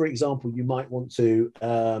 so for example, you might want to,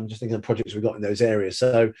 just thinking of projects we've got in those areas.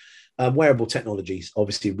 So wearable technologies,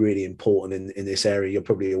 obviously really important in this area. You're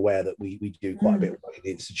probably aware that we do quite a bit of work in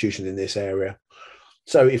the institution in this area.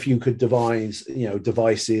 So if you could devise,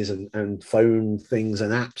 devices and phone things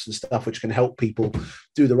and apps and stuff which can help people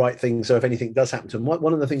do the right thing. So if anything does happen to them,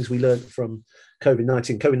 one of the things we learned from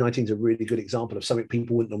COVID-19 is a really good example of something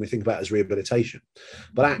people wouldn't normally think about as rehabilitation.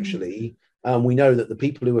 But actually, we know that the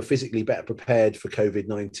people who were physically better prepared for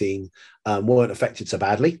COVID-19 weren't affected so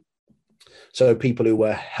badly. So people who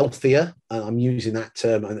were healthier, and I'm using that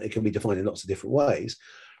term, and it can be defined in lots of different ways,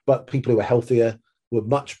 but people who were healthier were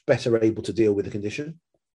much better able to deal with the condition.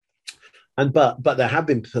 But there have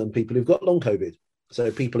been people who've got long COVID,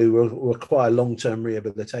 so people who require long-term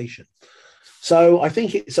rehabilitation. So I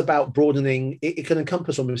think it's about broadening. It can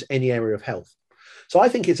encompass almost any area of health. So I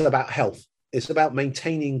think it's about health. It's about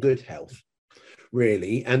maintaining good health,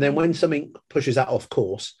 really. And then when something pushes that off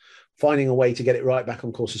course, finding a way to get it right back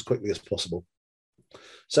on course as quickly as possible.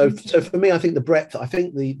 So for me, I think the breadth, I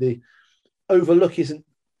think the overlook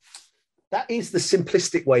that is the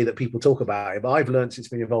simplistic way that people talk about it. But I've learned since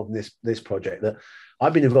being involved in this project that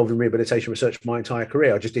I've been involved in rehabilitation research my entire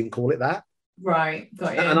career. I just didn't call it that. Right.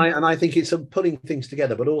 Got you. And I think it's putting things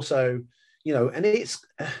together, but also, and it's,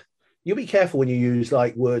 you'll be careful when you use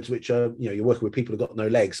like words which are, you're working with people who've got no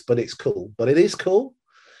legs, but it's cool. But it is cool.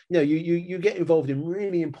 You get involved in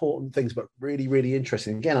really important things, but really, really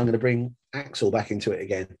interesting. Again, I'm going to bring Axel back into it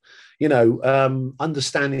again.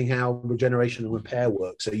 Understanding how regeneration and repair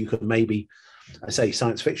works, so you could maybe, I say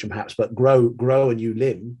science fiction perhaps, but grow a new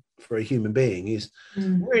limb for a human being is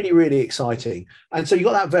really, really exciting. And so you've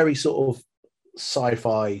got that very sort of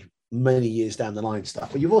sci-fi, many years down the line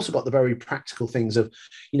stuff, but you've also got the very practical things of,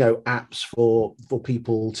 apps for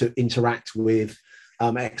people to interact with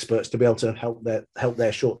experts to be able to help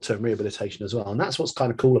their short-term rehabilitation as well. And that's what's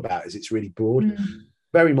kind of cool about it, is it's really broad,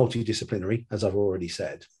 very multidisciplinary, as I've already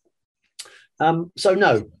said. So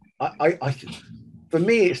no, I for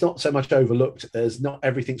me, it's not so much overlooked as not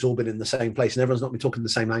everything's all been in the same place and everyone's not been talking the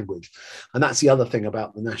same language. And that's the other thing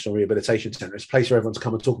about the National Rehabilitation Centre. It's a place where everyone's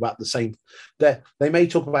come and talk about the same. They may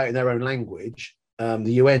talk about it in their own language,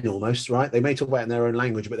 the UN almost, right? They may talk about it in their own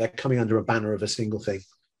language, but they're coming under a banner of a single thing.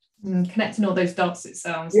 Connecting all those dots, it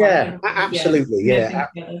sounds Yeah, like. absolutely. Yeah,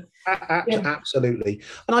 yeah. absolutely.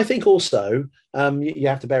 And I think also you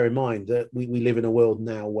have to bear in mind that we live in a world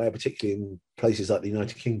now where, particularly in places like the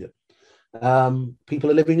United Kingdom,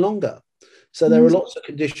 people are living longer. So there are lots of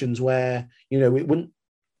conditions where, you know, it wouldn't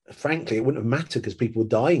have mattered because people were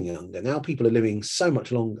dying younger. Now people are living so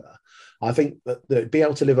much longer. I think that be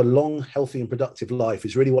able to live a long, healthy and productive life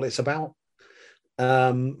is really what it's about.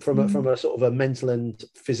 From a sort of a mental and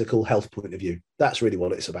physical health point of view. That's really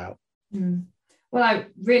what it's about. Well, I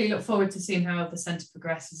really look forward to seeing how the centre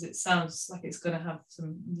progresses. It sounds like it's going to have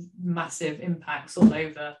some massive impacts all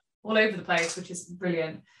over the place, which is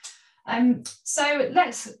brilliant. So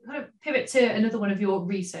let's kind of pivot to another one of your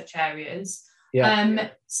research areas.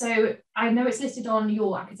 So I know it's listed on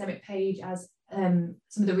your academic page as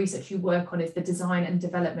some of the research you work on is the design and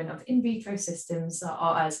development of in vitro systems that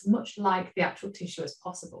are as much like the actual tissue as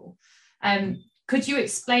possible. Could you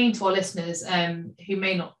explain to our listeners who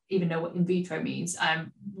may not even know what in vitro means,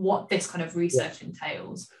 what this kind of research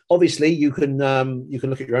entails? Obviously, you can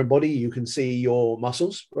look at your own body. You can see your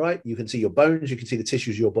muscles, right? You can see your bones. You can see the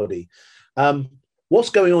tissues of your body. What's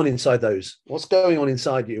going on inside those? What's going on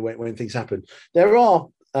inside you when things happen? There are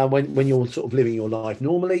when you're sort of living your life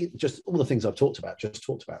normally, just all the things I've talked about.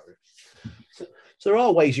 So there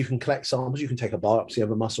are ways you can collect samples. You can take a biopsy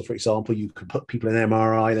of a muscle, for example. You can put people in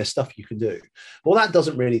MRI. There's stuff you can do. Well, that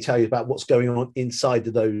doesn't really tell you about what's going on inside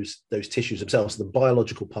those tissues themselves, the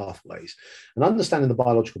biological pathways. And understanding the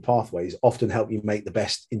biological pathways often help you make the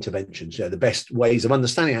best interventions. You know, the best ways of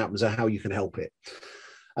understanding what happens are how you can help it.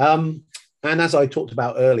 And as I talked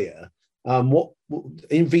about earlier, what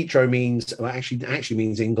in vitro means actually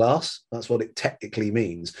means in glass. That's what it technically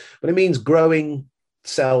means. But it means growing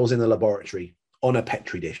cells in the laboratory on a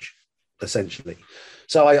petri dish, essentially.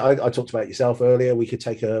 So I talked about yourself earlier. We could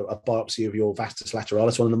take a biopsy of your vastus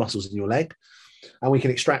lateralis, one of the muscles in your leg, and we can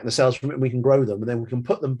extract the cells from it and we can grow them, and then we can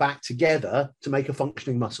put them back together to make a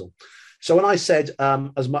functioning muscle. So when I said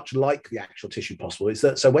as much like the actual tissue possible, it's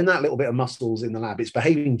that so when that little bit of muscle's in the lab, it's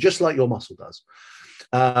behaving just like your muscle does.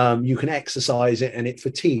 You can exercise it and it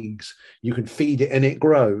fatigues. You can feed it and it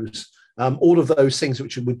grows. All of those things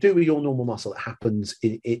which you would do with your normal muscle, that happens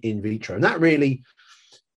in vitro. And that really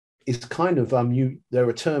is kind of there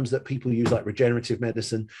are terms that people use like regenerative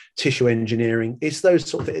medicine, tissue engineering. It's those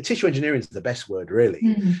sort of tissue engineering is the best word, really.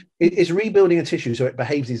 It's rebuilding a tissue so it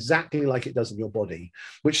behaves exactly like it does in your body,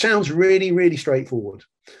 which sounds really, really straightforward.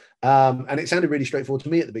 And it sounded really straightforward to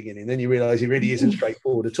me at the beginning. Then you realize it really isn't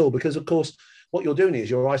straightforward at all, because of course what you're doing is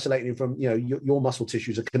you're isolating from, you know, your muscle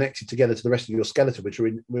tissues are connected together to the rest of your skeleton, which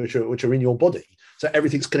are in your body. So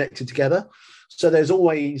everything's connected together. So there's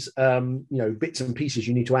always you know, bits and pieces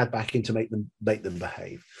you need to add back in to make them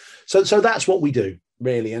behave. So that's what we do,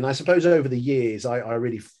 really. And I suppose over the years I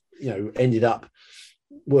really, you know, ended up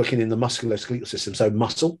working in the musculoskeletal system, so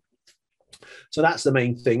muscle. So that's the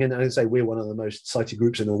main thing. And I'd say we're one of the most cited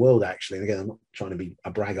groups in the world, actually. And again, I'm not trying to be a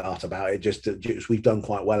braggart about it, just we've done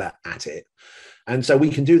quite well at it. And so we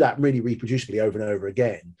can do that really reproducibly over and over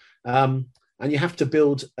again. And you have to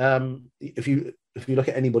build, if you look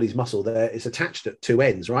at anybody's muscle there, it's attached at two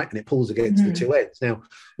ends, right? And it pulls against the two ends. Now,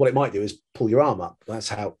 what it might do is pull your arm up. That's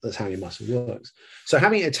how your muscle works. So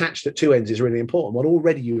having it attached at two ends is really important. Well,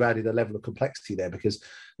 already you've added a level of complexity there, because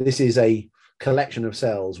this is a collection of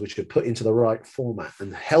cells which are put into the right format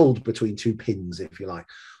and held between two pins, if you like.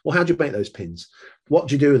 Well, how do you make those pins? What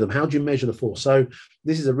do you do with them? How do you measure the force? So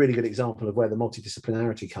this is a really good example of where the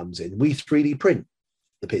multidisciplinarity comes in. We 3D print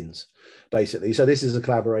the pins, basically. So this is a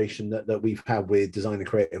collaboration that we've had with Design and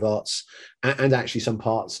Creative Arts and actually some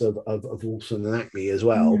parts of Wolfson and Acme as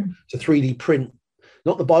well, to 3D print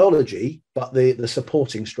not the biology, but the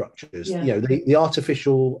supporting structures, you know, the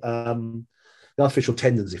artificial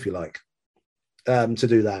tendons, if you like. To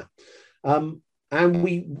do that,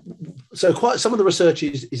 so quite some of the research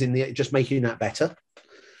is in the just making that better.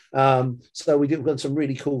 So we've done some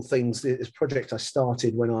really cool things. This project I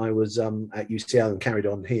started when I was at UCL and carried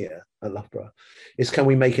on here at Loughborough is, can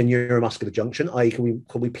we make a neuromuscular junction? I.e., can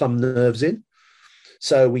we plumb nerves in?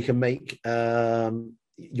 So we can make.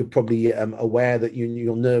 You're probably aware that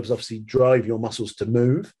your nerves obviously drive your muscles to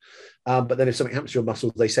move, but then if something happens to your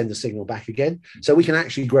muscles, they send a signal back again. So we can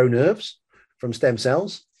actually grow nerves from stem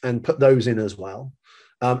cells and put those in as well,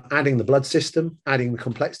 adding the blood system, adding the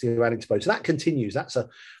complexity of adding exposure. So that continues. That's a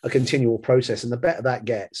continual process. And the better that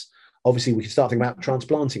gets, obviously we can start thinking about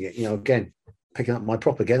transplanting it. You know, again, picking up my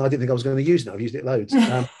prop again, I didn't think I was going to use it. I've used it loads.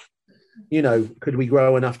 You know, could we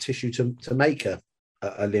grow enough tissue to make a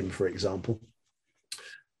limb, for example?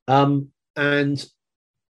 And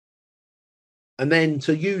and then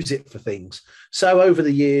to use it for things. So over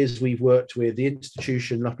the years, we've worked with the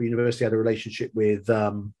institution. Loughborough University had a relationship with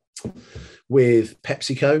PepsiCo,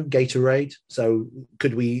 Gatorade. So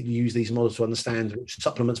could we use these models to understand which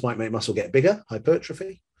supplements might make muscle get bigger,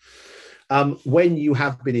 hypertrophy? When you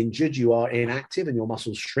have been injured, you are inactive and your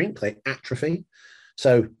muscles shrink, they atrophy.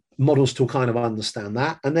 So models to kind of understand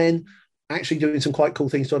that. And then actually doing some quite cool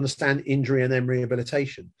things to understand injury and then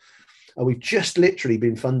rehabilitation. We've just literally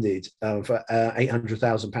been funded for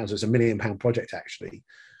 £800,000. It's £1 million project actually,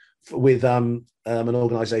 with an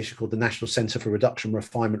organisation called the National Centre for Reduction,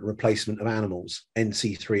 Refinement, and Replacement of Animals,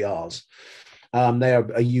 NC3Rs. They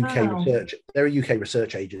are a UK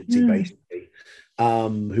research agency basically,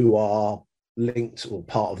 who are linked or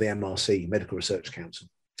part of the MRC, Medical Research Council,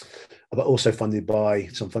 but also funded by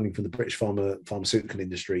some funding from the British pharmaceutical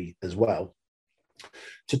industry as well,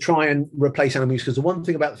 to try and replace animal use. Because the one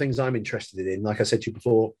thing about the things I'm interested in, like I said to you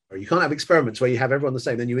before, you can't have experiments where you have everyone the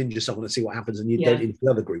same, then you injure someone and see what happens and you don't injure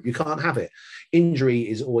the other group. You can't have it. Injury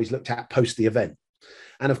is always looked at post the event.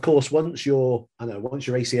 And of course, once your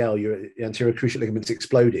ACL, your anterior cruciate ligament's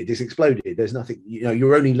exploded, it's exploded. There's nothing,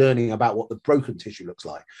 you're only learning about what the broken tissue looks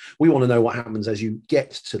like. We want to know what happens as you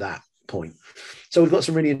get to that point. So we've got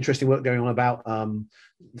some really interesting work going on about some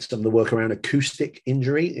of the work around acoustic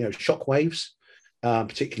injury, shock waves,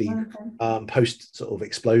 particularly post sort of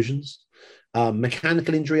explosions.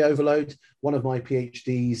 Mechanical injury overload. One of my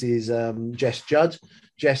PhDs is Jess Judd.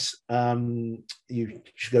 Jess, you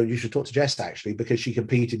should talk to Jess actually, because she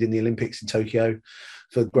competed in the Olympics in Tokyo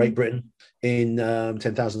for Great Britain in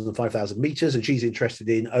 10,000 and 5,000 meters, and she's interested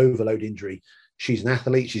in overload injury. She's an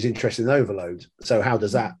athlete. She's interested in overload. So how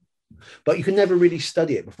does that? But you can never really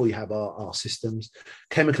study it before you have our systems.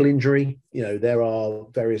 Chemical injury, there are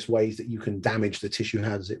various ways that you can damage the tissue.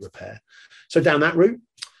 How does it repair? So down that route.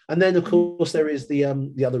 And then, of course, there is the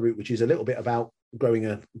other route, which is a little bit about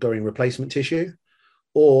growing replacement tissue,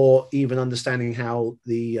 or even understanding how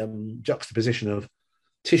the juxtaposition of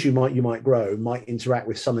tissue you might grow might interact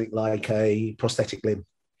with something like a prosthetic limb,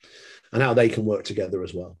 and how they can work together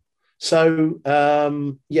as well. So,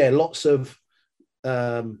 lots of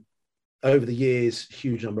over the years,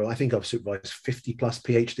 huge number. I think I've supervised 50 plus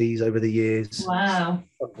PhDs over the years. Wow,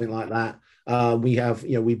 something like that. We have,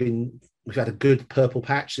 we've had a good purple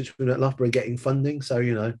patch since we've been at Loughborough getting funding.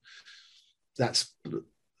 So, that's,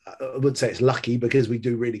 I would say it's lucky because we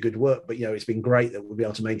do really good work, but, it's been great that we'll be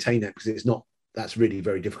able to maintain it, because that's really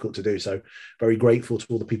very difficult to do. So very grateful to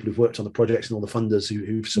all the people who've worked on the projects and all the funders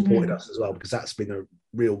who've supported us as well, because that's been a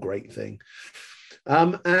real great thing.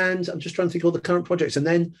 And I'm just trying to think of all the current projects. And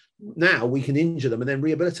then now we can injure them and then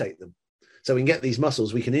rehabilitate them. So we can get these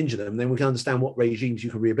muscles, we can injure them, and then we can understand what regimes you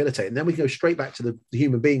can rehabilitate. And then we can go straight back to the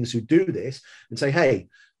human beings who do this and say, hey,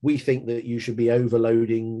 we think that you should be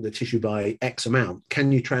overloading the tissue by X amount.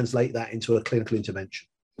 Can you translate that into a clinical intervention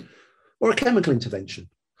or a chemical intervention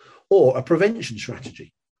or a prevention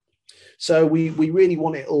strategy? So we really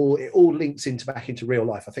want it all links back into real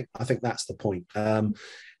life. I think that's the point. And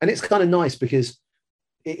it's kind of nice because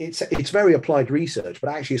it's very applied research,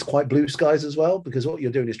 but actually it's quite blue skies as well, because what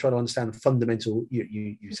you're doing is trying to understand fundamental,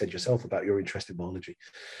 you said yourself about your interest in biology.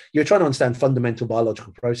 You're trying to understand fundamental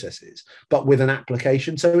biological processes, but with an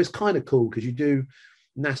application. So it's kind of cool because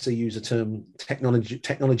NASA use a term,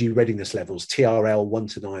 technology readiness levels, TRL 1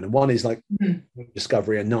 to 9. And 1 is like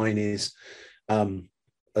discovery, and 9 is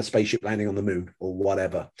a spaceship landing on the moon or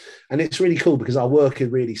whatever. And it's really cool because our work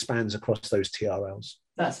really spans across those TRLs.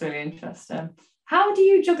 That's really interesting. How do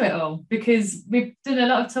you juggle it all? Because we've done a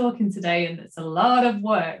lot of talking today and it's a lot of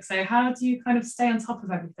work. So how do you kind of stay on top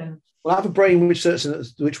of everything? Well, I have a brain which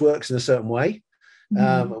works in a certain way.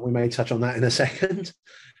 And we may touch on that in a second.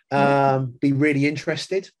 Be really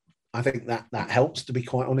interested. I think that helps, to be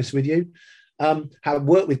quite honest with you. Have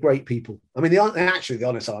worked with great people. I mean, the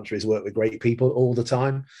honest answer is work with great people all the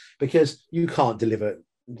time, because you can't deliver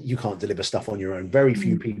stuff on your own. Very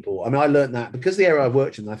few people. I mean, I learned that because the area I've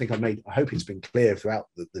worked in, I hope it's been clear throughout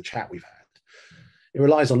the chat we've had. It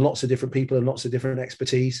relies on lots of different people and lots of different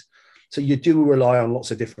expertise. So you do rely on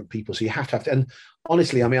lots of different people. So you have to, and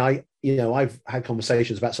honestly, I mean, I've had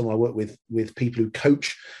conversations about someone I work with people who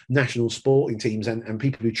coach national sporting teams and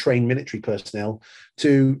people who train military personnel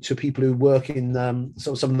to people who work in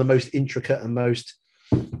some of the most intricate and most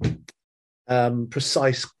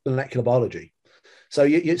precise molecular biology. So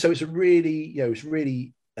so it's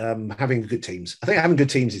really having good teams. I think having good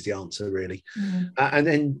teams is the answer, really. And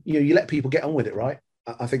then you let people get on with it, right?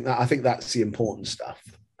 I think that's the important stuff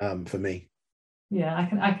for me. Yeah,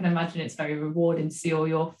 I can imagine it's very rewarding to see all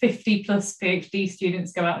your 50 plus PhD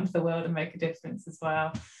students go out into the world and make a difference as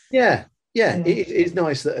well. Yeah, Yeah, it's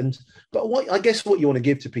nice that, but what I guess what you want to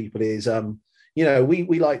give to people is,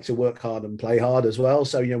 we like to work hard and play hard as well.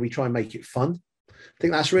 So, we try and make it fun. I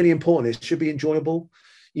think that's really important. It should be enjoyable.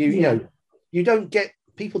 You don't get,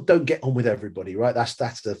 people don't get on with everybody, right? That's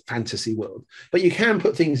the fantasy world. But you can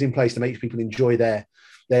put things in place to make people enjoy their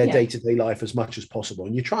day-to-day life as much as possible.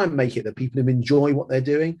 And you try and make it that people enjoy what they're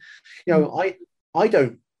doing. I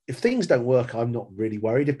don't, if things don't work, I'm not really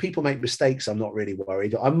worried. If people make mistakes, I'm not really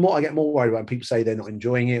worried. I get more worried when people say they're not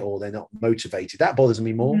enjoying it or they're not motivated. That bothers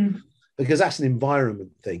me more because that's an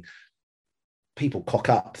environment thing. People cock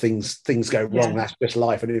up, things go wrong. That's just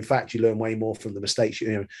life. And in fact, you learn way more from the mistakes.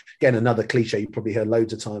 Again, another cliche you probably heard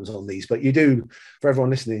loads of times on these, but you do, for everyone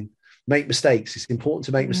listening, make mistakes. It's important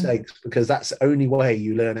to make mistakes because that's the only way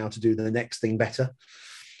you learn how to do the next thing better.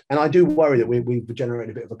 And I do worry that we've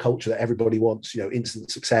generated a bit of a culture that everybody wants,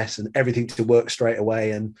 instant success and everything to work straight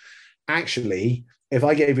away. And actually, if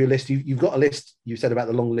I gave you a list, you've got a list, you said about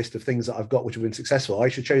the long list of things that I've got which have been successful. I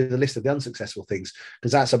should show you the list of the unsuccessful things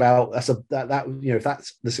because if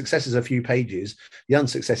that's the success is a few pages, the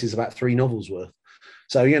unsuccess is about 3 novels worth.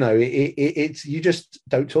 So, it's you just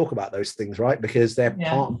don't talk about those things, right? Because they're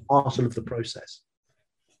part and parcel of the process.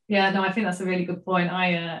 Yeah, no, I think that's a really good point.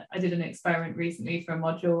 I did an experiment recently for a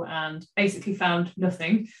module and basically found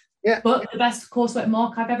nothing. Yeah. But the best coursework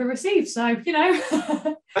mark I've ever received. So,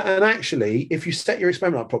 And actually, if you set your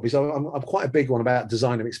experiment up properly, so I'm quite a big one about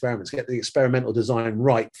design of experiments, get the experimental design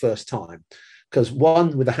right first time. Because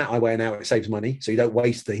one, with the hat I wear now, it saves money, so you don't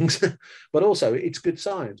waste things. But also, it's good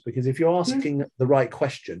science because if you're asking the right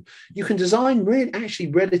question, you can design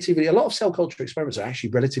relatively, a lot of cell culture experiments are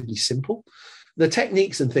actually relatively simple. The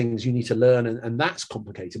techniques and things you need to learn, and that's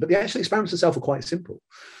complicated, but the actual experiments themselves are quite simple.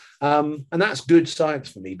 And that's good science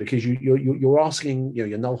for me because you're asking,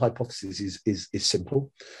 your null hypothesis is simple,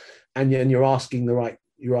 and you're asking the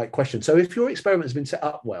right question. So if your experiment has been set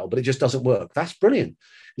up well, but it just doesn't work, that's brilliant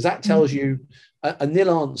because that tells you a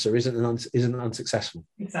nil answer isn't unsuccessful.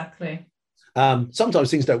 Exactly. Sometimes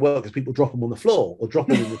things don't work because people drop them on the floor or drop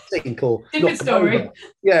them in the sink or different story.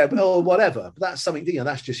 Or whatever. But that's something,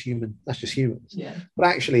 that's just human. That's just humans. Yeah. But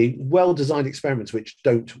actually, well-designed experiments which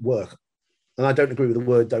don't work, and I don't agree with the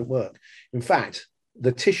word "don't work." In fact,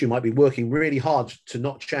 the tissue might be working really hard to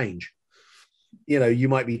not change. You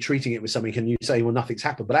might be treating it with something and you say, well, nothing's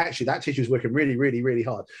happened. But actually, that tissue is working really, really, really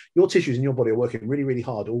hard. Your tissues in your body are working really, really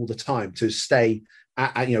hard all the time to stay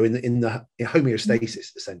in the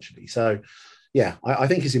homeostasis, essentially. So, I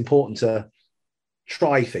think it's important to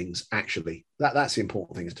try things, actually. That's the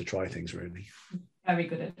important thing, is to try things, really. Very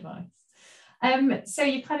good advice. So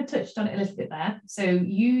you kind of touched on it a little bit there. So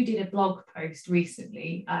you did a blog post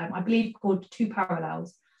recently, I believe called 2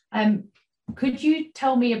 Parallels. Could you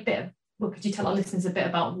tell our listeners a bit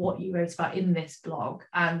about what you wrote about in this blog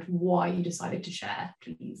and why you decided to share,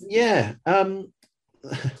 please? Yeah.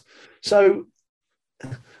 So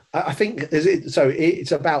I think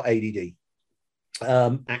it's about ADD,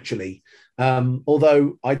 actually.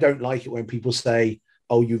 Although I don't like it when people say,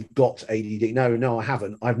 oh, you've got ADD. No, I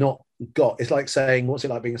haven't. I've not got. It's like saying, what's it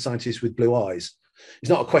like being a scientist with blue eyes? It's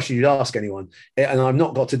not a question you'd ask anyone. And I've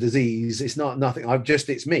not got a disease. It's nothing.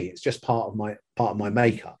 It's me. It's just part of my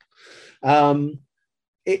makeup.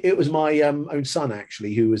 It was my own son,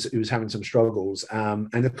 actually, who was having some struggles.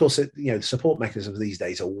 And of course, the support mechanisms these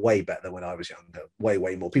days are way better than when I was younger. Way,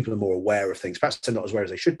 way more. People are more aware of things. Perhaps they're not as aware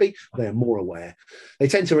as they should be, but they are more aware. They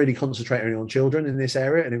tend to really concentrate only on children in this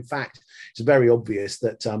area. And in fact, it's very obvious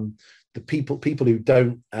that the people who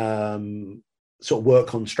don't sort of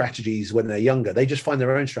work on strategies when they're younger, they just find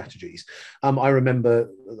their own strategies. I remember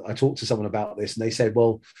I talked to someone about this and they said,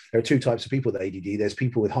 well, there are 2 types of people with ADD. There's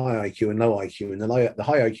people with high IQ and low IQ, and the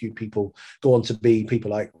high IQ people go on to be people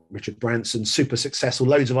like Richard Branson, super successful,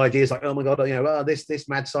 loads of ideas, like, oh my God, this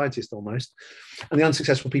mad scientist almost. And the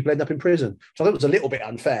unsuccessful people end up in prison. So I thought it was a little bit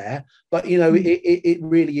unfair, but it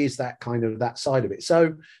really is that kind of that side of it.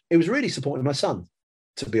 So it was really supporting my son,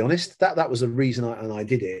 to be honest. That was the reason I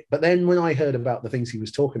did it. But then when I heard about the things he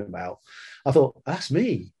was talking about, I thought, that's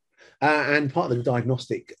me. And part of the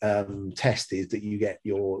diagnostic test is that you get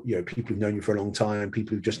your people who've known you for a long time,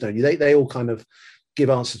 people who've just known you, they all kind of give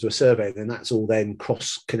answers to a survey, and that's all then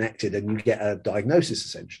cross-connected and you get a diagnosis,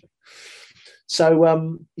 essentially.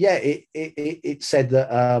 So it said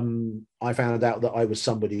that I found out that I was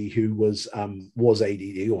somebody who was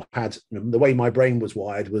ADD, or had, the way my brain was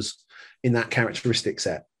wired was in that characteristic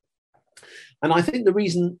set. And I think the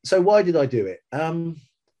reason, so why did I do it?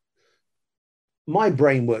 My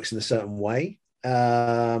brain works in a certain way.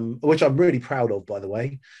 which I'm really proud of, by the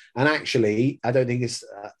way. And actually, I don't think it's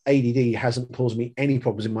ADD hasn't caused me any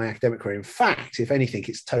problems in my academic career. In fact, if anything,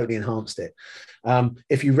 it's totally enhanced it.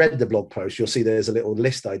 If you read the blog post, you'll see there's a little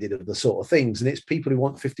list I did of the sort of things, and it's people who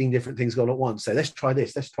want 15 different things going at once. So let's try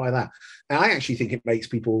this, let's try that. And I actually think it makes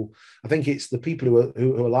people, I think it's the people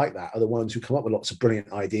who are like that are the ones who come up with lots of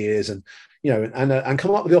brilliant ideas and, you know, and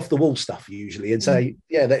come up with the off the wall stuff usually and say,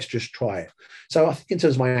 yeah, let's just try it. So I think in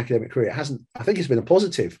terms of my academic career, I think it's been a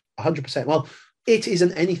positive 100%. Well, it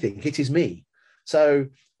isn't anything, it is me. So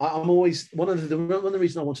I'm always, one of the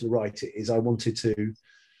reasons I wanted to write it is I wanted to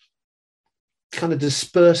kind of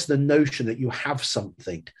disperse the notion that you have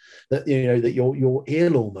something, that, you know, that you're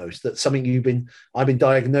ill almost, that something I've been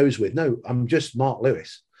diagnosed with. No, I'm just Mark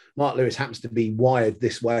Lewis. Mark Lewis happens to be wired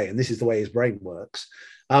this way, and this is the way his brain works.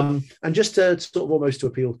 And just to sort of almost to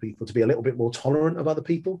appeal to people to be a little bit more tolerant of other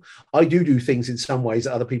people. I do things in some ways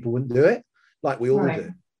that other people wouldn't do it, like we all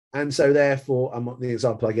do. And so therefore, the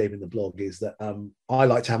example I gave in the blog is that I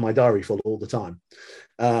like to have my diary full all the time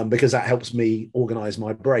because that helps me organize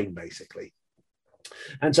my brain, basically.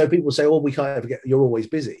 And so people say, oh, we can't ever you're always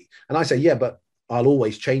busy. And I say, yeah, but I'll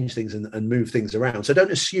always change things and move things around. So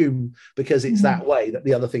don't assume because it's that way that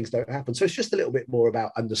the other things don't happen. So it's just a little bit more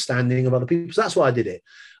about understanding of other people. So that's why I did it.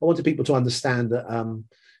 I wanted people to understand that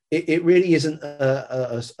it really isn't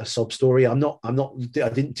a sob story. I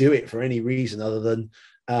didn't do it for any reason other than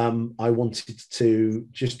I wanted to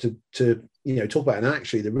just to you know, talk about it. And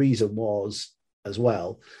actually the reason was as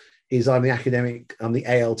well is I'm the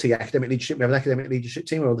ALT, academic leadership. We have an academic leadership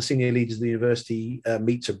team where all the senior leaders of the university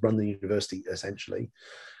meet to run the university, essentially.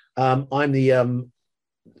 I'm the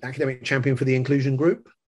academic champion for the inclusion group.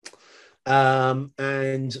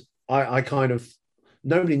 And I kind of,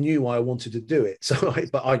 nobody knew why I wanted to do it.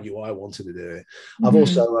 But I knew I wanted to do it. I've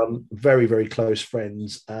also very, very close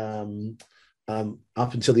friends.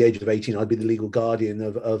 Up until the age of 18, I'd be the legal guardian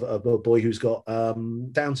of a boy who's got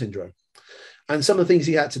Down syndrome. And some of the things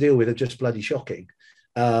he had to deal with are just bloody shocking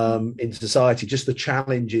in society, just the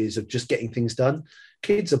challenges of just getting things done.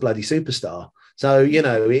 Kid's a bloody superstar. So, you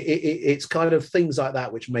know, it's kind of things like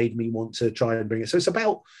that which made me want to try and bring it. So it's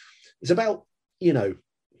about, you know,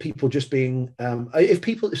 people just being,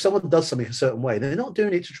 if someone does something a certain way, they're not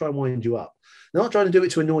doing it to try and wind you up. They're not trying to do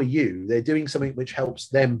it to annoy you. They're doing something which helps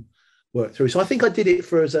them work through. So I think I did it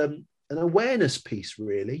for as an awareness piece,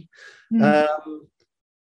 really.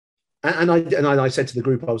 And I said to the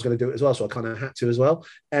group I was going to do it as well, so I kind of had to as well.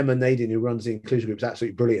 Emma Nadine, who runs the inclusion group, is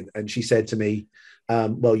absolutely brilliant, and she said to me,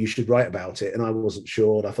 well, you should write about it. And I wasn't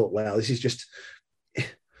sure, and I thought, well, this is just,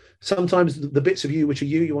 sometimes the bits of you which are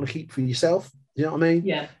you want to keep for yourself, you know what I mean?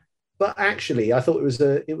 Yeah. But actually I thought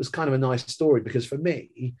it was kind of a nice story, because for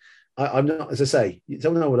me, I'm not, as I say,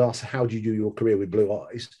 someone would ask, how do you do your career with blue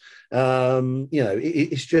eyes? You know,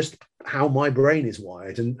 it's just how my brain is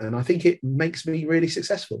wired, and I think it makes me really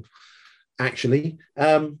successful. Actually,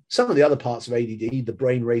 some of the other parts of ADD, the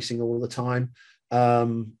brain racing all the time,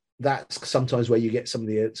 that's sometimes where you get some of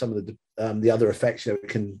the other effects. You know, it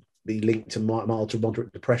can be linked to mild to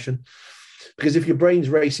moderate depression, because if your brain's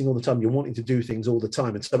racing all the time, you're wanting to do things all the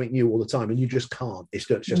time and something new all the time, and you just can't. It's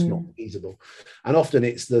just not feasible. And often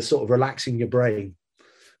it's the sort of relaxing your brain,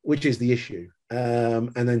 which is the issue.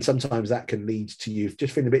 And then sometimes that can lead to you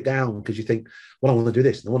just feeling a bit down because you think, well, I want to do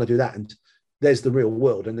this and I want to do that. And there's the real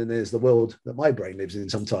world, and then there's the world that my brain lives in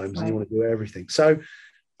sometimes, and you want to do everything. So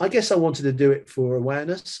I guess I wanted to do it for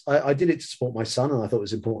awareness. I did it to support my son, and I thought it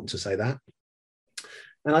was important to say that.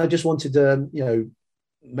 And I just wanted to, you know,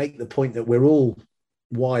 make the point that we're all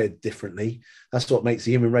wired differently. That's what makes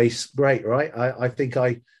the human race great, right? I think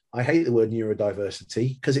I hate the word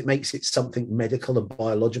neurodiversity because it makes it something medical and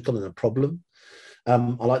biological and a problem. I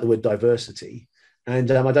like the word diversity.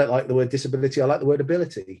 And I don't like the word disability. I like the word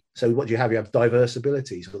ability. So what do you have? You have diverse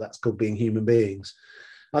abilities. Well, that's called being human beings.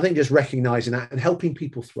 I think just recognizing that and helping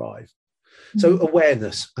people thrive. So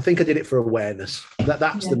awareness. I think I did it for awareness.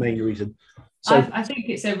 That's the main reason. So I think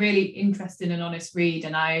it's a really interesting and honest read.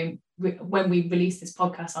 And when we release this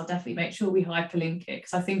podcast, I'll definitely make sure we hyperlink it,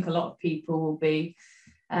 because I think a lot of people will be,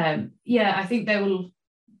 I think they will.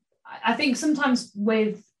 I think sometimes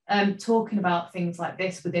with talking about things like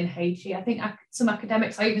this witin HE, I think some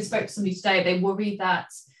academics, I even spoke to somebody today, they worry that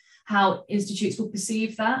how institutes will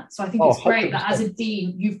perceive that. So I think it's great 100%. That as a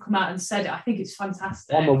dean, you've come out and said it. I think it's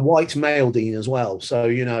fantastic. I'm a white male dean as well. So,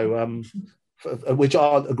 you know, which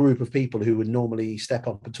aren't a group of people who would normally step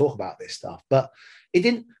up and talk about this stuff. But it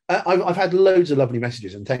didn't, I've had loads of lovely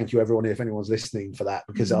messages, and thank you everyone if anyone's listening for that,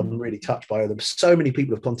 because I'm really touched by them. So many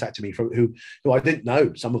people have contacted me from who I didn't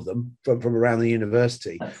know, some of them from around the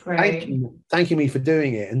university. That's great. Thanking me for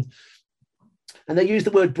doing it. And And they use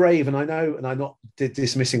the word brave, and I know, and I'm not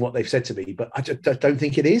dismissing what they've said to me, but I just don't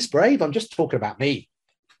think it is brave. I'm just talking about me.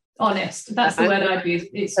 Honest. That's the word I'd use.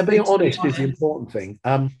 It's and being honest is the important thing.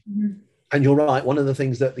 Mm-hmm. And you're right. One of the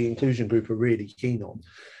things that the inclusion group are really keen on.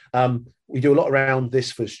 We do a lot around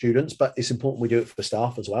this for students, but it's important we do it for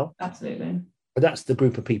staff as well. Absolutely. But that's the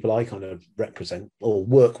group of people I kind of represent, or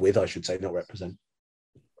work with, I should say, not represent.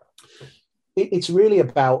 It's really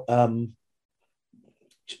about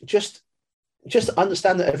just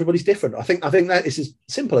understand that everybody's different. I think that is as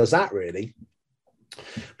simple as that, really.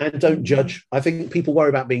 And don't judge. I think people worry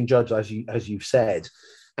about being judged, as you've said.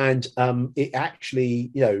 And it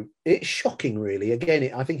actually, it's shocking, really.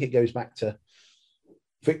 Again, I think it goes back to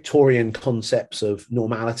Victorian concepts of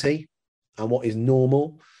normality and what is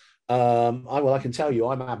normal. I can tell you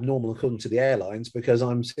I'm abnormal according to the airlines because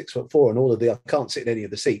I'm 6'4" and I can't sit in any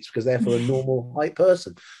of the seats because they're for a normal height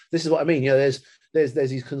person. This is what I mean. There's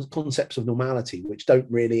these concepts of normality which don't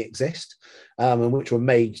really exist, and which were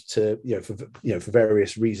made to for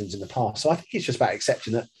various reasons in the past. So I think it's just about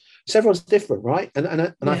accepting that everyone's different, right?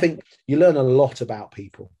 And I think you learn a lot about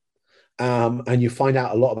people, and you find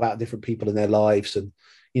out a lot about different people in their lives, and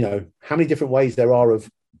how many different ways there are of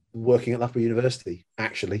working at Loughborough University,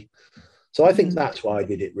 actually. So I think that's why I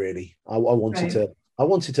did it, really. I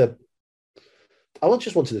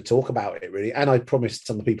just wanted to talk about it, really, and I promised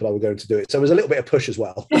some of the people I were going to do it, so it was a little bit of push as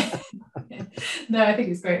well. No, I think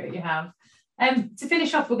it's great that you have. To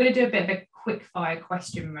finish off, we're going to do a bit of a quick fire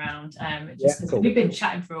question round, just because we've been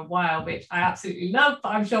chatting for a while, which I absolutely love, but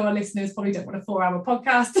I'm sure our listeners probably don't want a 4-hour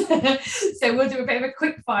podcast. So we'll do a bit of a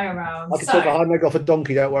quick fire round. I can talk a high leg off a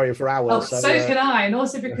donkey, don't worry, for hours. So can I, and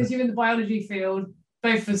also because you're in the biology field,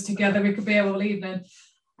 both of us together, we could be here all evening.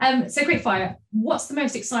 So quick fire, what's the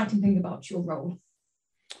most exciting thing about your role?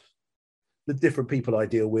 The different people I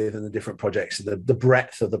deal with and the different projects, and the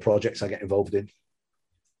breadth of the projects I get involved in.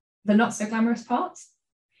 The not so glamorous parts?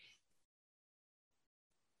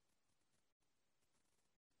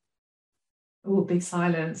 Oh, big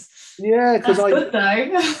silence. Yeah, because good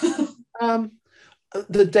though.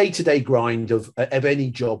 The day-to-day grind of any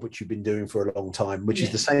job which you've been doing for a long time, which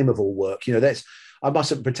is the same of all work. I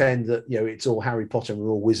mustn't pretend that it's all Harry Potter and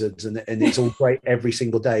we're all wizards and it's all great every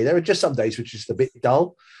single day. There are just some days which are just a bit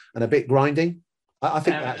dull and a bit grinding. I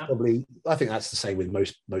think that's the same with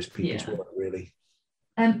most people's work, really.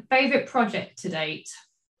 Favorite project to date?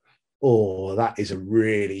 Oh, that is a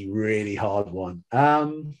really, really hard one.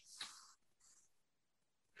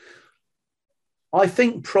 I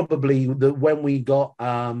think probably when we got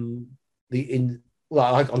I'll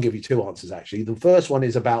give you two answers, actually. The first one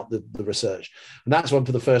is about the research, and that's when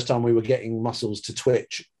for the first time we were getting muscles to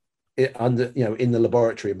twitch in the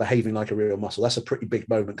laboratory and behaving like a real muscle. That's a pretty big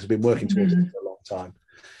moment because we've been working towards it for a long time.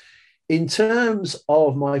 In terms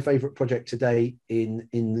of my favorite project today in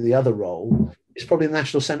the other role, it's probably the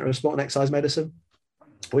National Centre of Sport and Exercise Medicine,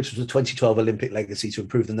 which was a 2012 Olympic legacy to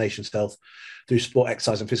improve the nation's health through sport,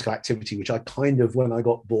 exercise and physical activity, which I kind of, when I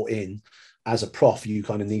got brought in as a prof, you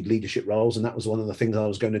kind of need leadership roles. And that was one of the things I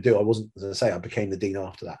was going to do. I wasn't, as I say, I became the dean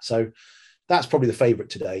after that. So that's probably the favourite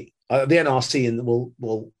today. The NRC and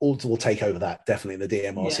will take over that, definitely, the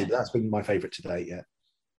DMRC, but that's been my favourite to date,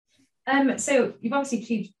 So you've obviously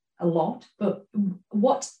achieved a lot, but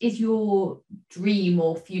what is your dream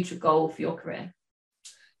or future goal for your career?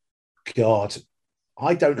 God,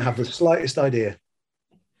 I don't have the slightest idea.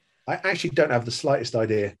 I actually don't have the slightest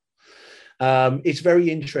idea. It's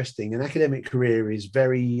very interesting. An academic career is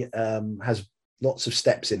very has lots of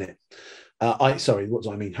steps in it. What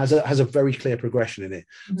do I mean? Has a very clear progression in it,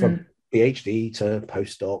 from PhD to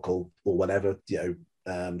postdoc or whatever,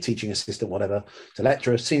 teaching assistant, whatever, to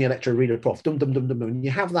lecturer, senior lecturer, reader, prof, and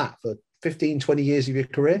you have that for 15, 20 years of your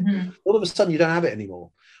career. All of a sudden you don't have it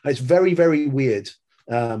anymore. And it's very, very weird,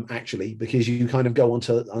 actually, because you kind of go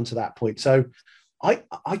onto that point. So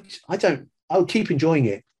I'll keep enjoying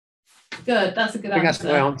it. Good, that's a good answer. I think that's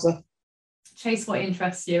my answer. Chase what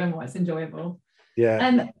interests you and what's enjoyable.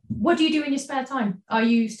 Yeah. What do you do in your spare time? Are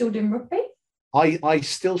you still doing rugby? I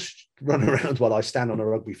still run around while I stand on a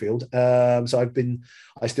rugby field. So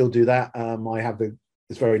I still do that.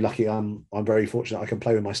 It's very lucky. I'm very fortunate. I can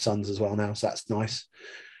play with my sons as well now, so that's nice.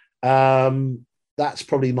 That's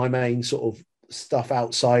probably my main sort of stuff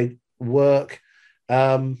outside work.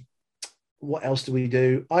 What else do we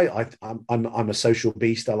do? I'm a social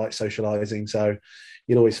beast. I like socializing, so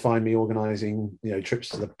you'll always find me organising, trips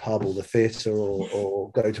to the pub or the theatre or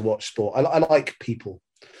go to watch sport. I like people,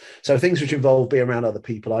 so things which involve being around other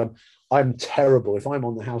people. I'm terrible if I'm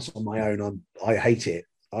on the house on my own. I hate it.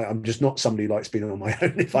 I'm just not somebody who likes being on my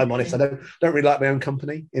own. If I'm honest, I don't really like my own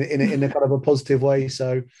company in a kind of a positive way.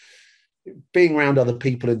 So being around other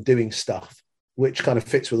people and doing stuff, which kind of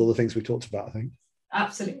fits with all the things we talked about, I think.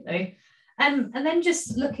 Absolutely. And then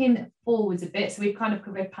just looking forwards a bit, so we've kind of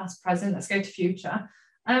covered past, present, let's go to future.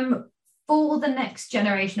 For the next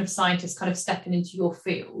generation of scientists kind of stepping into your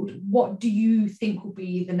field, what do you think will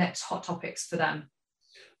be the next hot topics for them?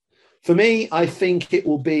 For me, I think it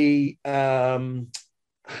will be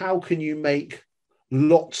how can you make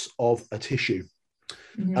lots of a tissue?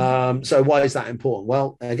 Mm-hmm. So why is that important?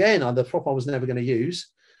 Well, again, the prop I was never going to use.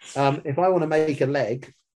 If I want to make a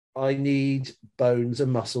leg, I need bones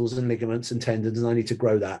and muscles and ligaments and tendons, and I need to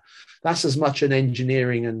grow that. That's as much an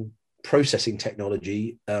engineering and processing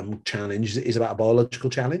technology challenge as it is about a biological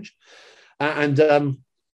challenge. And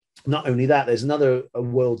not only that, there's another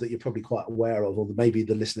world that you're probably quite aware of, or maybe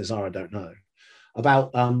the listeners are, I don't know,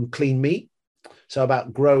 about clean meat. So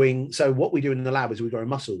about growing. So what we do in the lab is we grow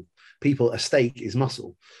muscle. A steak is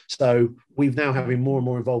muscle. So we've now having more and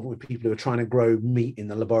more involvement with people who are trying to grow meat in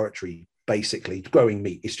the laboratory, basically growing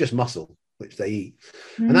meat. It's just muscle, which they eat.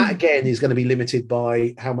 And that, again, is going to be limited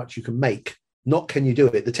by how much you can make. Not can you do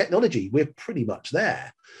it. The technology, we're pretty much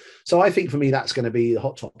there. So I think for me, that's going to be the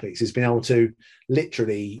hot topics, is being able to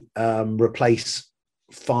literally replace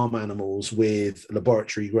farm animals with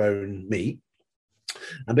laboratory grown meat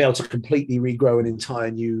and be able to completely regrow an entire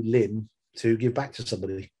new limb to give back to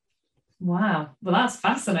somebody. Wow. Well, that's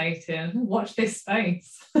fascinating. Watch this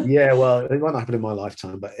space. Yeah, well, it won't happen in my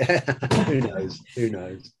lifetime, but who knows? Who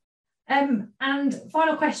knows? And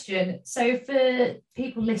final question. So for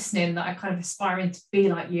people listening that are kind of aspiring to be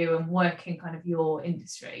like you and work in kind of your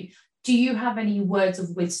industry, do you have any words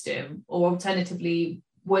of wisdom, or alternatively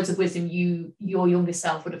words of wisdom your younger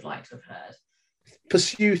self would have liked to have heard?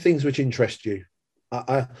 Pursue things which interest you.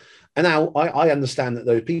 And now I understand that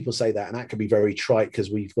those people say that, and that can be very trite, because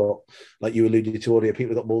we've got, like you alluded to earlier,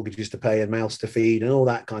 people have got mortgages to pay and mouths to feed and all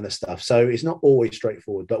that kind of stuff. So it's not always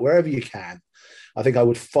straightforward, but wherever you can, I think I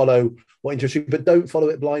would follow what interests you, but don't follow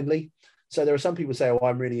it blindly. So there are some people who say, oh,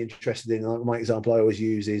 I'm really interested in, like my example I always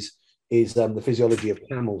use is the physiology of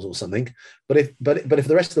camels or something. But if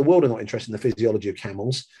the rest of the world are not interested in the physiology of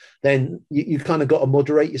camels, then you kind of got to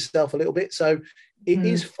moderate yourself a little bit. So it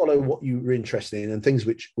is follow what you're interested in and things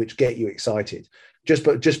which get you excited.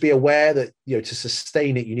 Just be aware that, to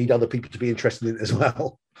sustain it, you need other people to be interested in it as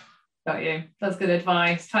well. Got you. That's good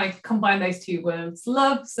advice. Trying to combine those two words,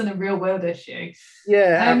 loves and a real world issue.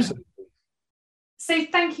 Yeah, absolutely. So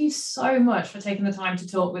thank you so much for taking the time to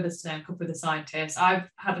talk with us today on Cup with the Scientist. I've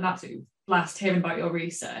had an absolute blast hearing about your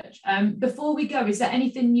research. Before we go, is there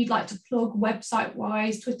anything you'd like to plug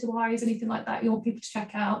website-wise, Twitter-wise, anything like that you want people to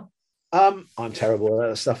check out? I'm terrible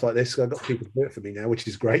at stuff like this. I've got people to do it for me now, which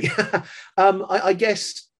is great. I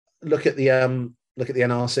guess look at the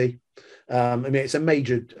NRC. It's a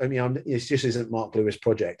major. It just isn't Mark Lewis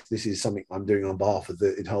project. This is something I'm doing on behalf of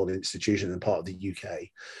the whole institution and part of the UK.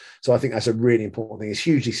 So I think that's a really important thing. It's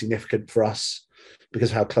hugely significant for us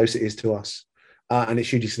because of how close it is to us, and it's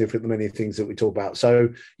hugely significant for many things that we talk about. So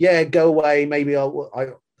yeah, go away. Maybe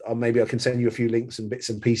I can send you a few links and bits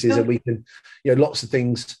and pieces, and we can, lots of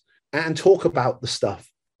things, and talk about the stuff.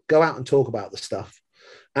 Go out and talk about the stuff.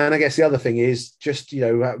 And I guess the other thing is just,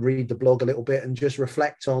 read the blog a little bit and just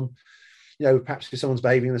reflect on, perhaps if someone's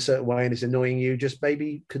behaving in a certain way and it's annoying you, just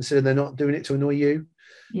maybe consider they're not doing it to annoy you.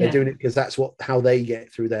 Yeah. They're doing it because that's how they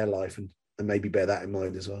get through their life, and maybe bear that in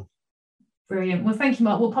mind as well. Brilliant. Well, thank you,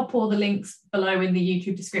 Mark. We'll pop all the links below in the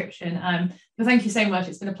YouTube description. But thank you so much.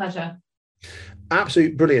 It's been a pleasure.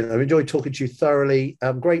 Absolutely brilliant. I've enjoyed talking to you thoroughly.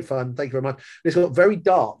 Great fun. Thank you very much. It's got very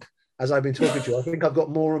dark as I've been talking to you. I think I've got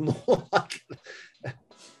more and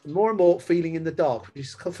more feeling in the dark, which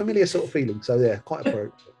is a familiar sort of feeling. So yeah, quite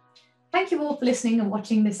appropriate. Thank you all for listening and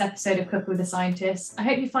watching this episode of Cooking with the Scientist. I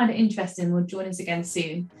hope you find it interesting and will join us again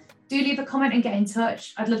soon. Do leave a comment and get in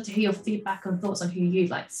touch. I'd love to hear your feedback and thoughts on who you'd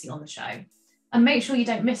like to see on the show. And make sure you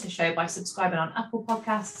don't miss the show by subscribing on Apple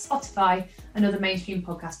Podcasts, Spotify, and other mainstream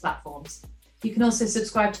podcast platforms. You can also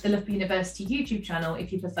subscribe to the Loughborough University YouTube channel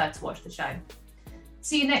if you prefer to watch the show.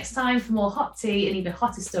 See you next time for more hot tea and even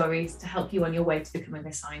hotter stories to help you on your way to becoming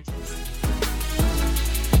a scientist.